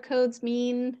 Double letter codes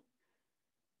mean?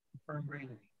 Confirmed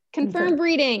breeding. Confirmed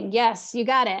breeding. Yes, you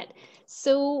got it.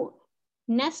 So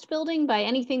nest building by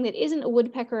anything that isn't a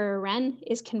woodpecker or a wren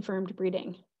is confirmed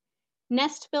breeding.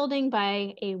 Nest building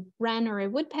by a wren or a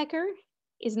woodpecker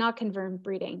is not confirmed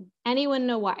breeding. Anyone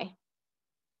know why?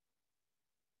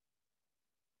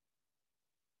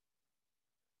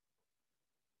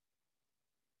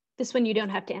 This one you don't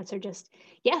have to answer, just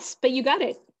yes, but you got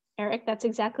it, Eric. That's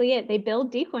exactly it. They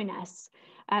build decoy nests.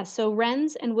 So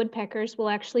wrens and woodpeckers will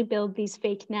actually build these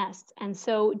fake nests. And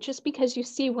so just because you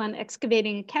see one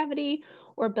excavating a cavity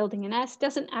or building a nest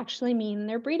doesn't actually mean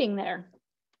they're breeding there.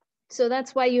 So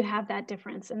that's why you have that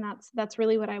difference. And that's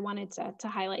really what I wanted to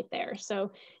highlight there.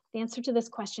 So the answer to this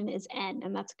question is N,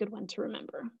 and that's a good one to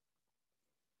remember.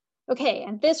 Okay,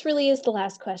 and this really is the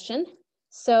last question.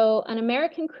 So an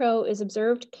American crow is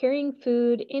observed carrying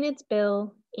food in its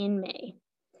bill in May.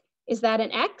 Is that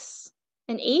an X,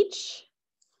 an H,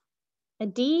 a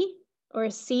D, or a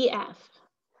CF?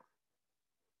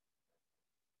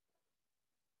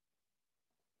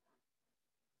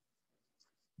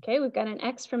 Okay, we've got an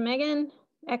X from Megan,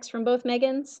 X from both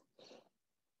Megans.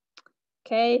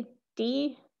 Okay,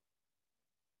 D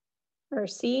or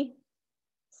C,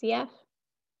 CF?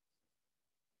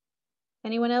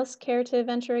 Anyone else care to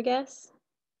venture a guess?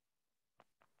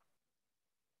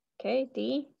 Okay,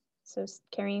 D, so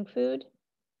carrying food.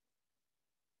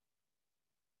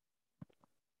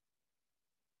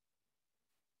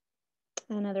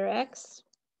 Another X.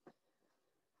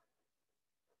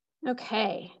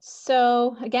 Okay,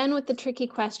 so again with the tricky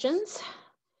questions,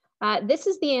 this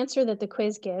is the answer that the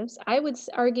quiz gives. I would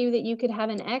argue that you could have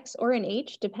an X or an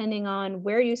H depending on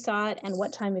where you saw it and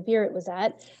what time of year it was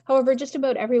at. However, just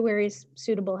about everywhere is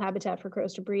suitable habitat for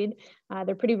crows to breed.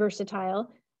 They're pretty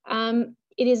versatile.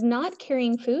 It is not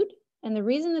carrying food, and the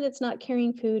reason that it's not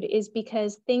carrying food is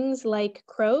because things like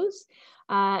crows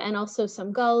and also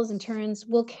some gulls and terns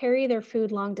will carry their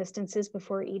food long distances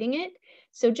before eating it.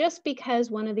 So just because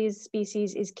one of these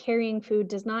species is carrying food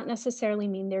does not necessarily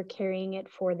mean they're carrying it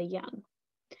for the young.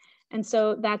 And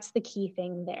so that's the key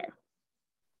thing there.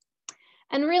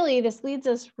 And really, this leads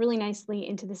us really nicely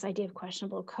into this idea of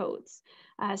questionable codes.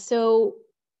 So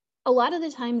a lot of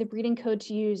the time, the breeding code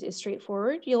to use is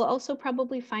straightforward. You'll also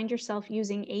probably find yourself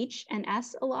using H and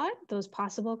S a lot, those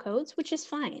possible codes, which is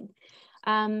fine.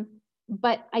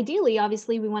 But ideally,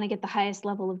 obviously, we want to get the highest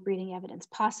level of breeding evidence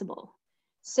possible.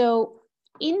 So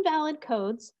invalid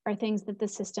codes are things that the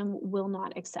system will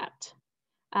not accept.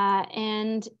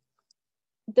 And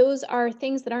those are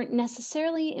things that aren't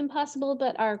necessarily impossible,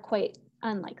 but are quite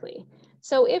unlikely.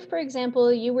 So if, for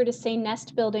example, you were to say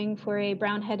nest building for a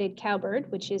brown-headed cowbird,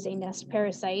 which is a nest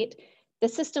parasite, the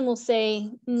system will say,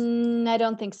 I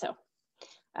don't think so.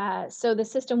 So the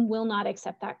system will not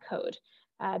accept that code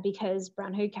because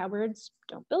brown-headed cowbirds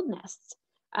don't build nests.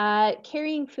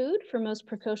 Carrying food for most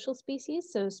precocial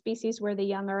species, so species where the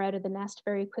young are out of the nest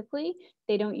very quickly,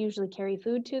 they don't usually carry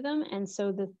food to them, and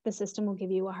so the system will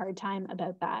give you a hard time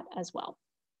about that as well.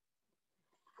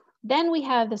 Then we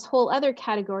have this whole other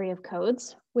category of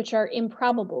codes, which are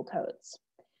improbable codes.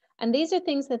 And these are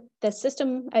things that the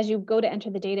system, as you go to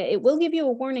enter the data, it will give you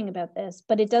a warning about this,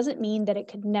 but it doesn't mean that it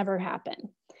could never happen.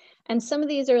 And some of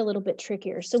these are a little bit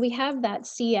trickier. So we have that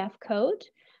CF code.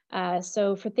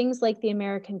 So for things like the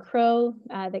American crow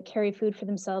that carry food for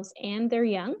themselves and their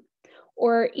young,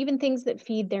 or even things that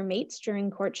feed their mates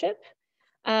during courtship,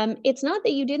 it's not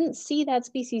that you didn't see that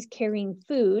species carrying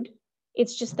food,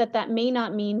 it's just that that may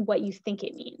not mean what you think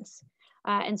it means.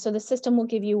 And so the system will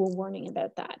give you a warning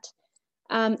about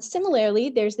that. Similarly,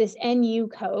 there's this NU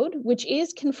code, which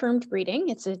is confirmed breeding.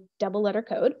 It's a double letter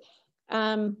code.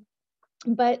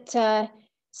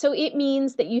 So it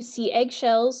means that you see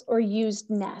eggshells or used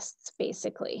nests,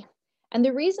 basically. And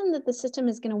the reason that the system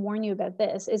is going to warn you about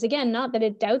this is, again, not that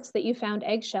it doubts that you found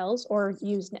eggshells or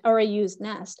a used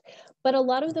nest, but a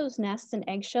lot of those nests and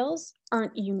eggshells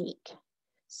aren't unique.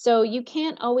 So you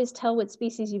can't always tell what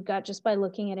species you've got just by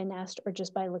looking at a nest or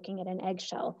just by looking at an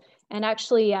eggshell. And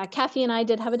actually, Kathy and I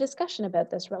did have a discussion about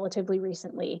this relatively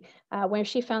recently, where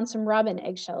she found some robin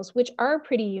eggshells, which are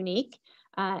pretty unique.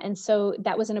 And so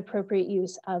that was an appropriate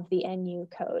use of the NU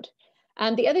code.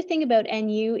 The other thing about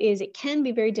NU is it can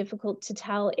be very difficult to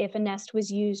tell if a nest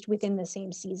was used within the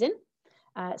same season.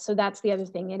 So that's the other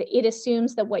thing. It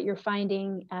assumes that what you're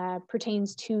finding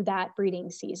pertains to that breeding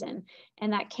season,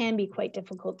 and that can be quite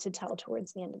difficult to tell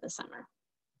towards the end of the summer.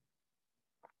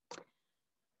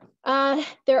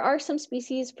 There are some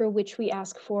species for which we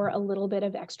ask for a little bit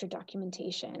of extra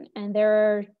documentation, and there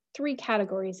are 3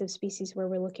 categories of species where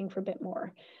we're looking for a bit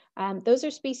more. Those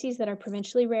are species that are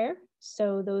provincially rare,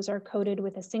 so those are coded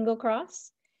with a single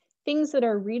cross. Things that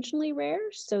are regionally rare,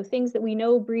 so things that we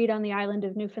know breed on the island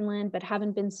of Newfoundland but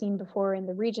haven't been seen before in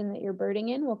the region that you're birding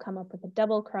in, will come up with a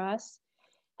double cross.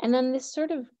 And then this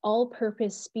sort of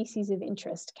all-purpose species of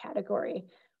interest category,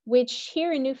 which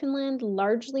here in Newfoundland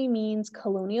largely means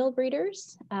colonial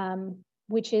breeders,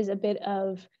 which is a bit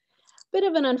of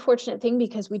an unfortunate thing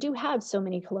because we do have so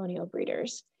many colonial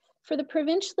breeders. For the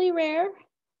provincially rare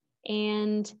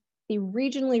and the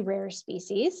regionally rare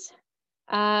species,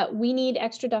 we need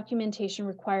extra documentation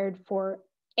required for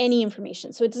any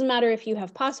information. So it doesn't matter if you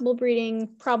have possible breeding,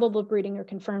 probable breeding, or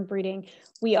confirmed breeding.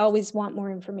 We always want more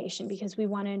information because we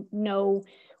want to know,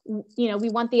 we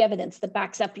want the evidence that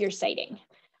backs up your sighting.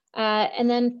 And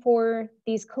then for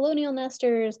these colonial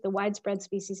nesters, the widespread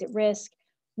species at risk,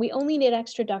 we only need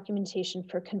extra documentation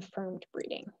for confirmed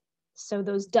breeding. So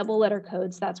those double letter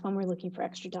codes, that's when we're looking for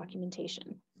extra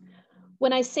documentation.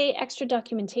 When I say extra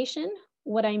documentation,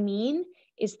 what I mean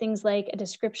is things like a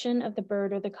description of the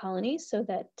bird or the colony so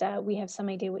that we have some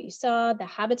idea what you saw, the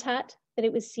habitat that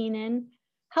it was seen in,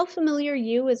 how familiar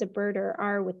you as a birder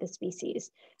are with the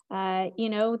species.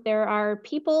 There are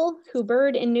people who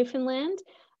bird in Newfoundland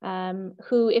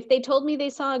who, if they told me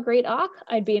they saw a great auk,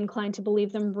 I'd be inclined to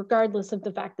believe them regardless of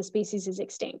the fact the species is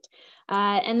extinct.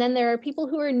 And then there are people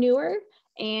who are newer,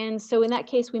 and so in that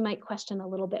case, we might question a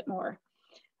little bit more.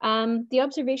 The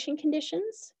observation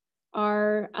conditions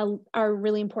are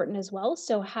really important as well.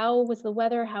 So how was the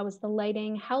weather? How was the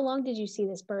lighting? How long did you see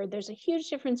this bird? There's a huge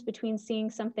difference between seeing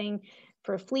something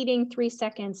for a fleeting 3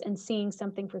 seconds and seeing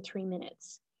something for 3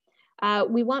 minutes.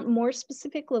 We want more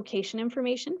specific location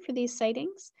information for these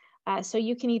sightings. So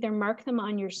you can either mark them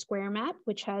on your square map,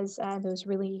 which has those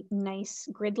really nice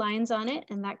grid lines on it,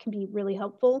 and that can be really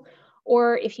helpful.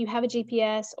 Or if you have a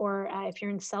GPS or if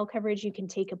you're in cell coverage, you can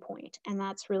take a point, and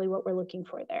that's really what we're looking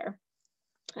for there.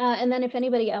 And then if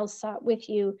anybody else saw it with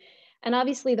you, and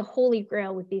obviously the holy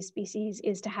grail with these species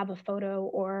is to have a photo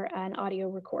or an audio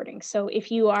recording. So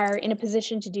if you are in a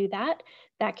position to do that,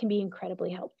 that can be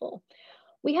incredibly helpful.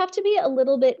 We have to be a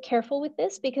little bit careful with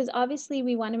this because obviously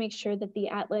we want to make sure that the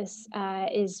atlas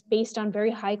is based on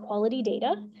very high quality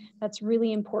data. That's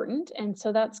really important. And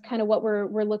so that's kind of what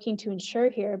we're looking to ensure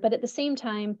here. But at the same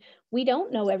time, we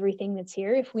don't know everything that's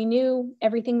here. If we knew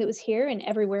everything that was here and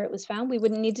everywhere it was found, we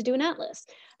wouldn't need to do an atlas.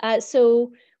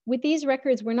 So with these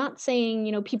records, we're not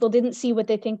saying, people didn't see what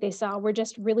they think they saw. We're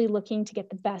just really looking to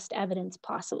get the best evidence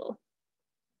possible.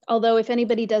 Although if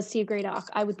anybody does see a great auk,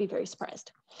 I would be very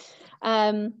surprised.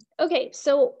 Okay,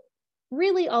 so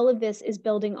really all of this is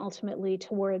building ultimately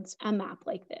towards a map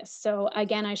like this. So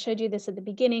again, I showed you this at the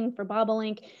beginning for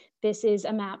bobolink. This is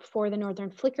a map for the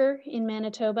northern flicker in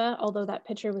Manitoba, although that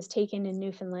picture was taken in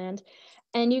Newfoundland.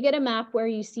 And you get a map where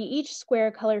you see each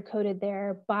square color coded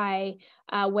there by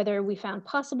whether we found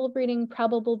possible breeding,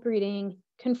 probable breeding,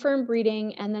 confirmed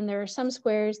breeding, and then there are some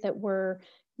squares that were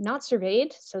not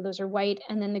surveyed, so those are white,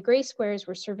 and then the gray squares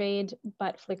were surveyed,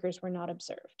 but flickers were not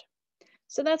observed.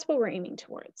 So that's what we're aiming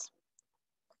towards.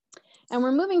 And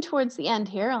we're moving towards the end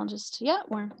here.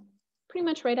 We're pretty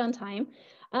much right on time.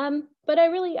 But I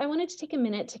wanted to take a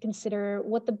minute to consider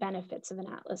what the benefits of an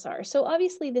atlas are. So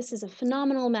obviously this is a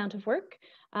phenomenal amount of work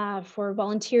for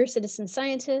volunteer citizen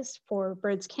scientists, for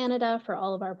Birds Canada, for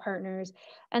all of our partners.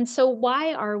 And so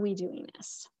why are we doing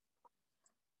this?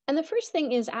 And the first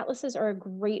thing is atlases are a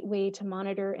great way to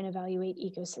monitor and evaluate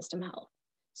ecosystem health.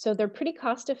 So they're pretty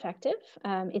cost effective.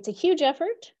 It's a huge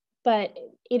effort, but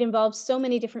it involves so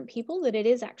many different people that it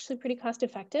is actually pretty cost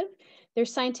effective. They're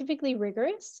scientifically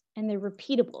rigorous and they're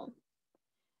repeatable.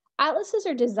 Atlases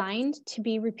are designed to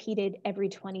be repeated every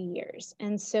 20 years.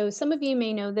 And so some of you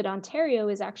may know that Ontario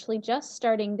is actually just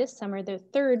starting this summer their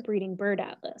 3rd breeding bird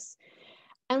atlas.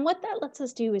 And what that lets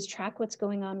us do is track what's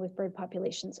going on with bird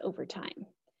populations over time.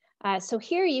 So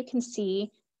here you can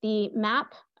see the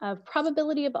map of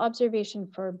probability of observation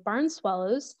for barn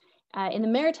swallows in the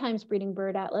Maritimes Breeding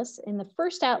Bird Atlas, in the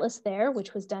first atlas there,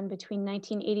 which was done between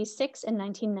 1986 and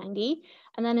 1990,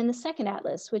 and then in the second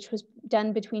atlas, which was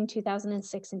done between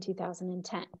 2006 and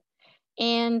 2010.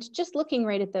 And just looking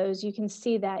right at those, you can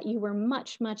see that you were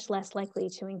much, much less likely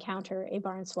to encounter a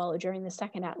barn swallow during the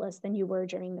second atlas than you were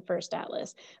during the first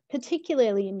atlas,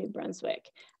 particularly in New Brunswick.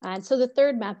 And so the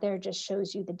third map there just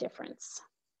shows you the difference,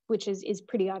 which is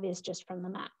pretty obvious just from the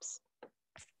maps.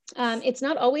 It's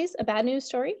not always a bad news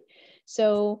story.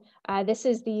 So this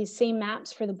is the same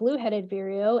maps for the blue-headed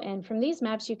vireo, and from these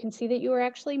maps you can see that you are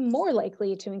actually more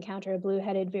likely to encounter a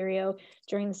blue-headed vireo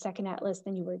during the second atlas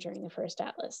than you were during the first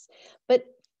atlas. But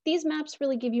these maps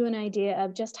really give you an idea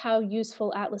of just how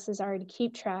useful atlases are to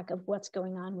keep track of what's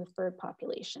going on with bird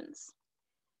populations.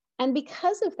 And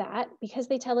because of that, because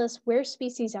they tell us where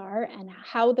species are and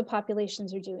how the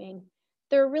populations are doing,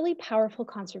 they're a really powerful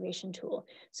conservation tool.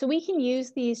 So we can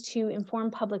use these to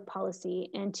inform public policy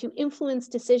and to influence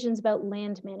decisions about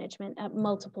land management at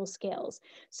multiple scales.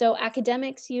 So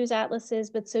academics use atlases,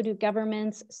 but so do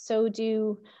governments, so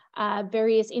do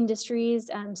various industries,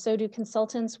 so do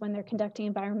consultants when they're conducting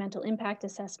environmental impact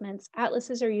assessments.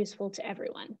 Atlases are useful to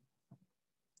everyone.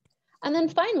 And then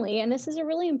finally, and this is a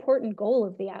really important goal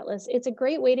of the Atlas, it's a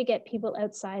great way to get people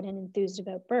outside and enthused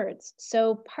about birds.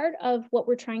 So part of what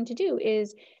we're trying to do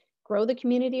is grow the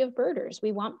community of birders.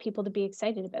 We want people to be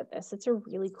excited about this. It's a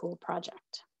really cool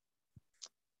project.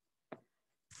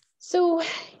 So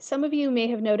some of you may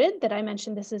have noted that I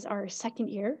mentioned this is our second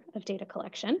year of data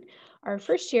collection. Our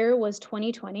first year was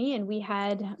 2020, and we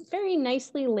had a very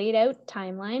nicely laid out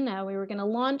timeline. We were going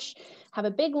to have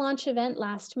a big launch event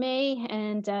last May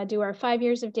and do our 5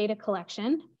 years of data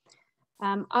collection.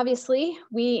 Obviously,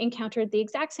 we encountered the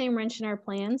exact same wrench in our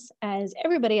plans as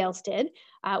everybody else did.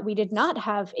 We did not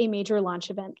have a major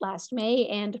launch event last May,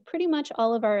 and pretty much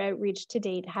all of our outreach to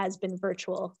date has been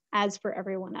virtual, as for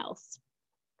everyone else.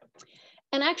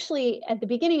 And actually, at the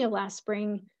beginning of last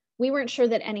spring, we weren't sure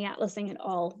that any atlasing at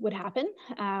all would happen.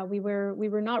 We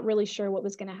were not really sure what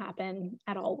was going to happen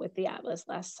at all with the Atlas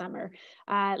last summer.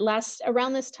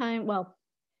 Around this time, well,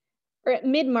 or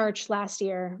mid-March last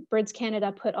year, Birds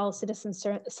Canada put all citizen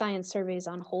science surveys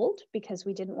on hold because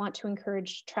we didn't want to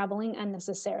encourage traveling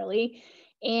unnecessarily.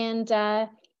 And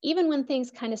even when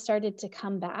things kind of started to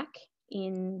come back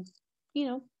in,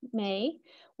 May,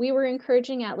 we were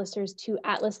encouraging atlasers to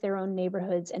atlas their own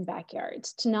neighborhoods and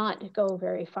backyards, to not go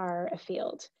very far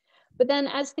afield. But then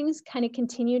as things kind of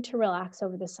continued to relax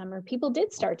over the summer, people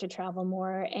did start to travel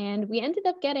more, and we ended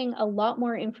up getting a lot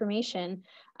more information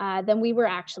than we were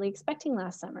actually expecting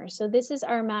last summer. So this is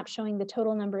our map showing the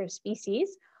total number of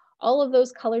species. All of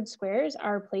those colored squares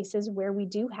are places where we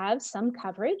do have some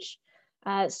coverage.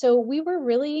 So we were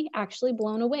really actually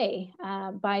blown away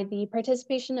by the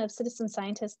participation of citizen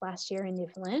scientists last year in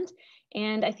Newfoundland.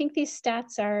 And I think these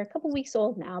stats are a couple weeks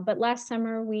old now, but last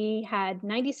summer we had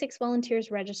 96 volunteers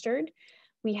registered.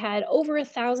 We had over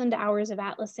 1,000 hours of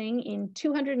atlasing in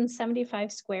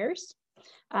 275 squares.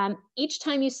 Each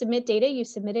time you submit data, you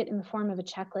submit it in the form of a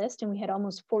checklist, and we had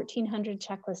almost 1,400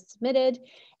 checklists submitted,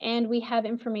 and we have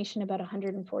information about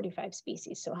 145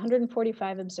 species, so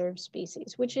 145 observed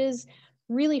species, which is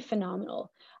really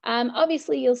phenomenal.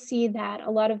 Obviously, you'll see that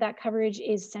a lot of that coverage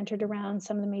is centered around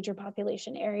some of the major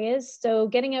population areas, so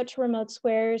getting out to remote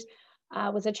squares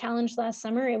was a challenge last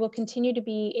summer. It will continue to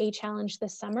be a challenge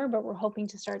this summer, but we're hoping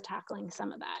to start tackling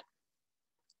some of that.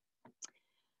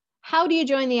 How do you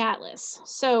join the Atlas?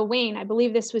 So Wayne, I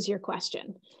believe this was your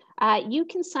question. You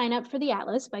can sign up for the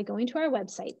Atlas by going to our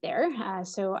website there.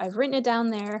 So I've written it down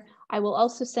there. I will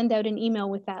also send out an email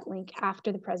with that link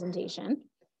after the presentation.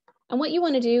 And what you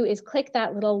want to do is click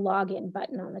that little login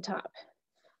button on the top.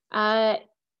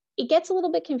 It gets a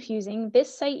little bit confusing.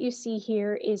 This site you see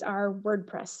here is our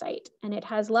WordPress site, and it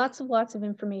has lots of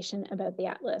information about the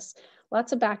Atlas,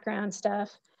 lots of background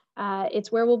stuff.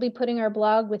 It's where we'll be putting our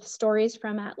blog with stories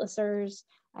from atlasers.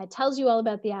 It tells you all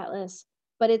about the Atlas,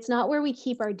 but it's not where we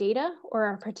keep our data or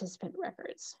our participant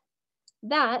records.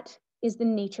 That is the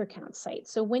Nature Count site.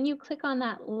 So when you click on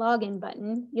that login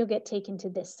button, you'll get taken to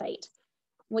this site.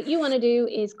 What you want to do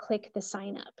is click the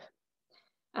sign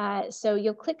up. So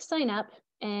you'll click sign up,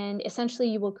 and essentially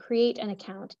you will create an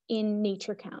account in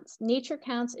Nature Counts. Nature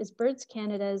Counts is Birds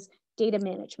Canada's data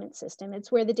management system.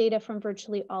 It's where the data from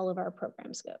virtually all of our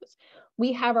programs goes.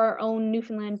 We have our own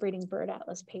Newfoundland Breeding Bird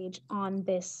Atlas page on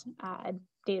this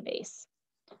database.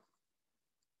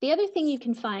 The other thing you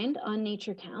can find on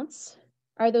Nature Counts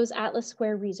are those Atlas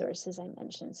Square resources I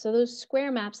mentioned. So those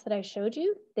square maps that I showed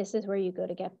you, this is where you go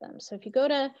to get them. So if you go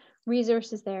to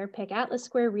resources there, pick Atlas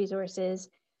Square resources,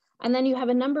 and then you have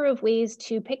a number of ways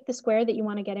to pick the square that you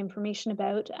want to get information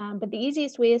about. But the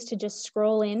easiest way is to just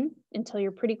scroll in until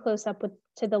you're pretty close up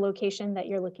to the location that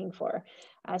you're looking for.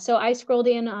 So I scrolled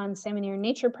in on Salmon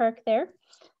Nature Park there.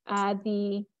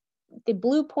 The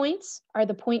blue points are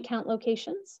the point count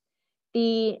locations.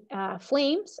 The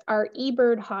flames are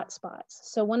eBird hotspots.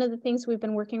 So one of the things we've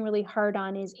been working really hard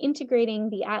on is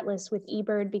integrating the Atlas with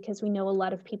eBird, because we know a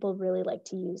lot of people really like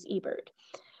to use eBird.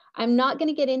 I'm not going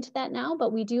to get into that now,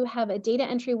 but we do have a data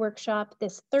entry workshop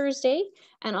this Thursday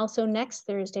and also next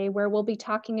Thursday where we'll be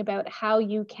talking about how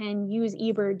you can use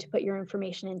eBird to put your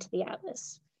information into the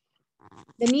Atlas.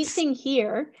 The neat thing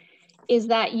here is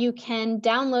that you can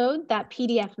download that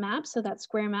PDF map, so that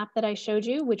square map that I showed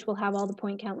you, which will have all the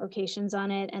point count locations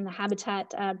on it and the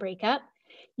habitat breakup.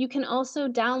 You can also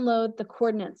download the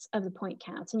coordinates of the point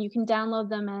counts, and you can download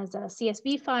them as a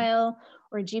CSV file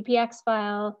or a GPX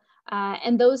file,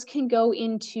 and those can go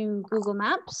into Google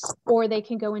Maps or they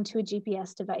can go into a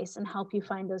GPS device and help you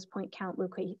find those point count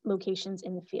locations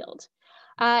in the field.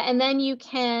 And then you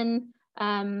can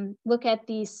look at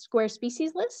the square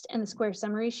species list and the square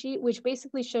summary sheet, which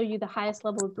basically show you the highest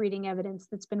level of breeding evidence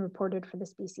that's been reported for the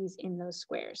species in those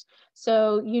squares.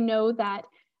 So you know that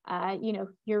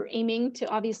you're aiming to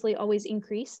obviously always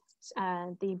increase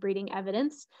the breeding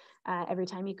evidence every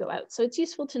time you go out. So it's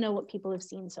useful to know what people have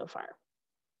seen so far.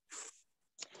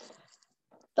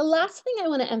 The last thing I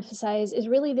want to emphasize is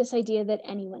really this idea that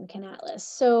anyone can atlas.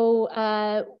 So,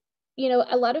 a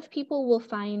lot of people will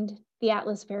find the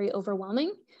atlas very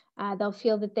overwhelming. They'll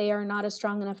feel that they are not a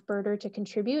strong enough birder to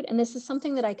contribute. And this is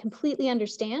something that I completely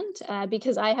understand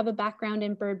because I have a background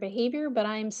in bird behavior, but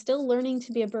I'm still learning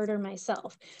to be a birder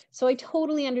myself. So I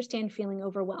totally understand feeling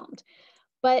overwhelmed.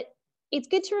 But it's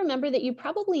good to remember that you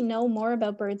probably know more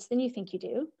about birds than you think you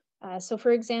do. So for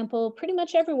example, pretty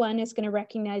much everyone is going to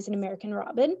recognize an American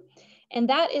robin. And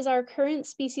that is our current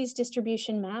species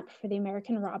distribution map for the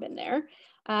American robin there.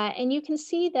 And you can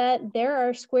see that there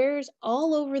are squares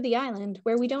all over the island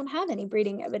where we don't have any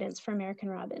breeding evidence for American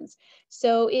robins.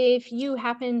 So if you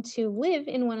happen to live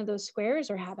in one of those squares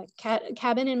or have a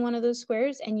cabin in one of those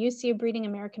squares and you see a breeding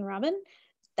American robin,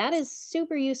 that is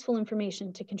super useful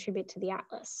information to contribute to the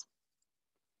atlas.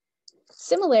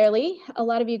 Similarly, a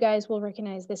lot of you guys will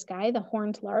recognize this guy, the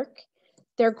horned lark.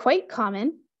 They're quite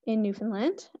common in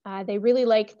Newfoundland. They really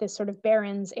like this sort of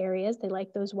barrens areas. They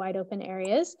like those wide open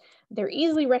areas. They're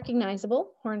easily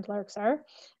recognizable, horned larks are.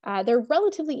 They're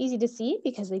relatively easy to see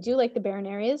because they do like the barren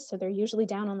areas, so they're usually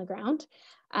down on the ground.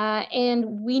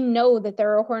 And we know that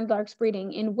there are horned larks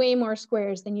breeding in way more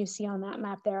squares than you see on that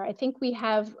map there. I think we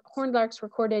have horned larks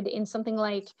recorded in something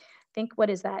like, what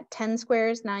is that, 10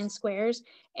 squares, 9 squares,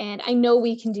 and I know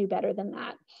we can do better than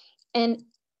that. And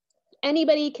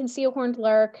anybody can see a horned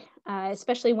lark,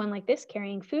 especially one like this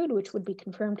carrying food, which would be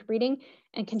confirmed breeding,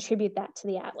 and contribute that to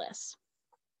the atlas.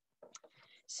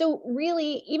 So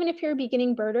really, even if you're a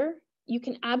beginning birder, you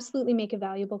can absolutely make a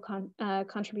valuable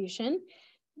contribution.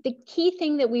 The key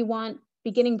thing that we want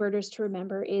beginning birders to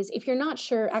remember is if you're not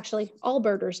sure, actually all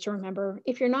birders to remember,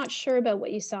 if you're not sure about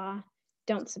what you saw,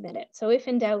 don't submit it. So if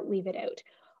in doubt, leave it out.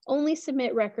 Only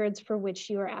submit records for which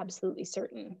you are absolutely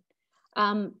certain.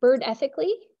 Bird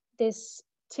ethically, this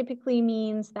typically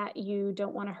means that you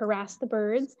don't want to harass the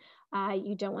birds,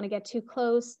 you don't want to get too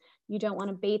close, you don't want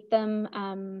to bait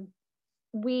them.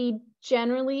 We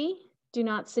generally do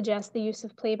not suggest the use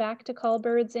of playback to call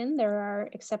birds in. There are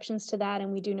exceptions to that,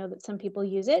 and we do know that some people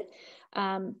use it.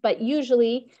 But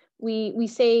usually we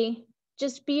say,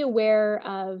 just be aware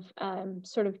of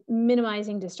sort of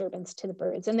minimizing disturbance to the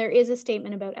birds. And there is a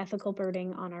statement about ethical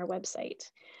birding on our website.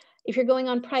 If you're going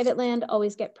on private land,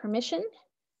 always get permission.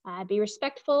 Be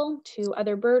respectful to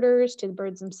other birders, to the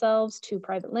birds themselves, to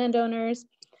private landowners.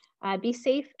 Be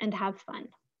safe and have fun.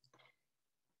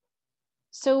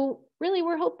 So really,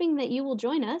 we're hoping that you will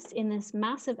join us in this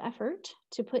massive effort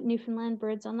to put Newfoundland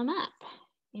birds on the map.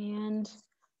 And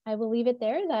I will leave it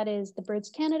there. That is the Birds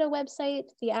Canada website,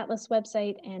 the Atlas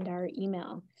website, and our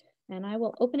email. And I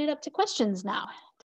will open it up to questions now.